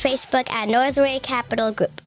Instagram and Facebook at Northway Capital Group.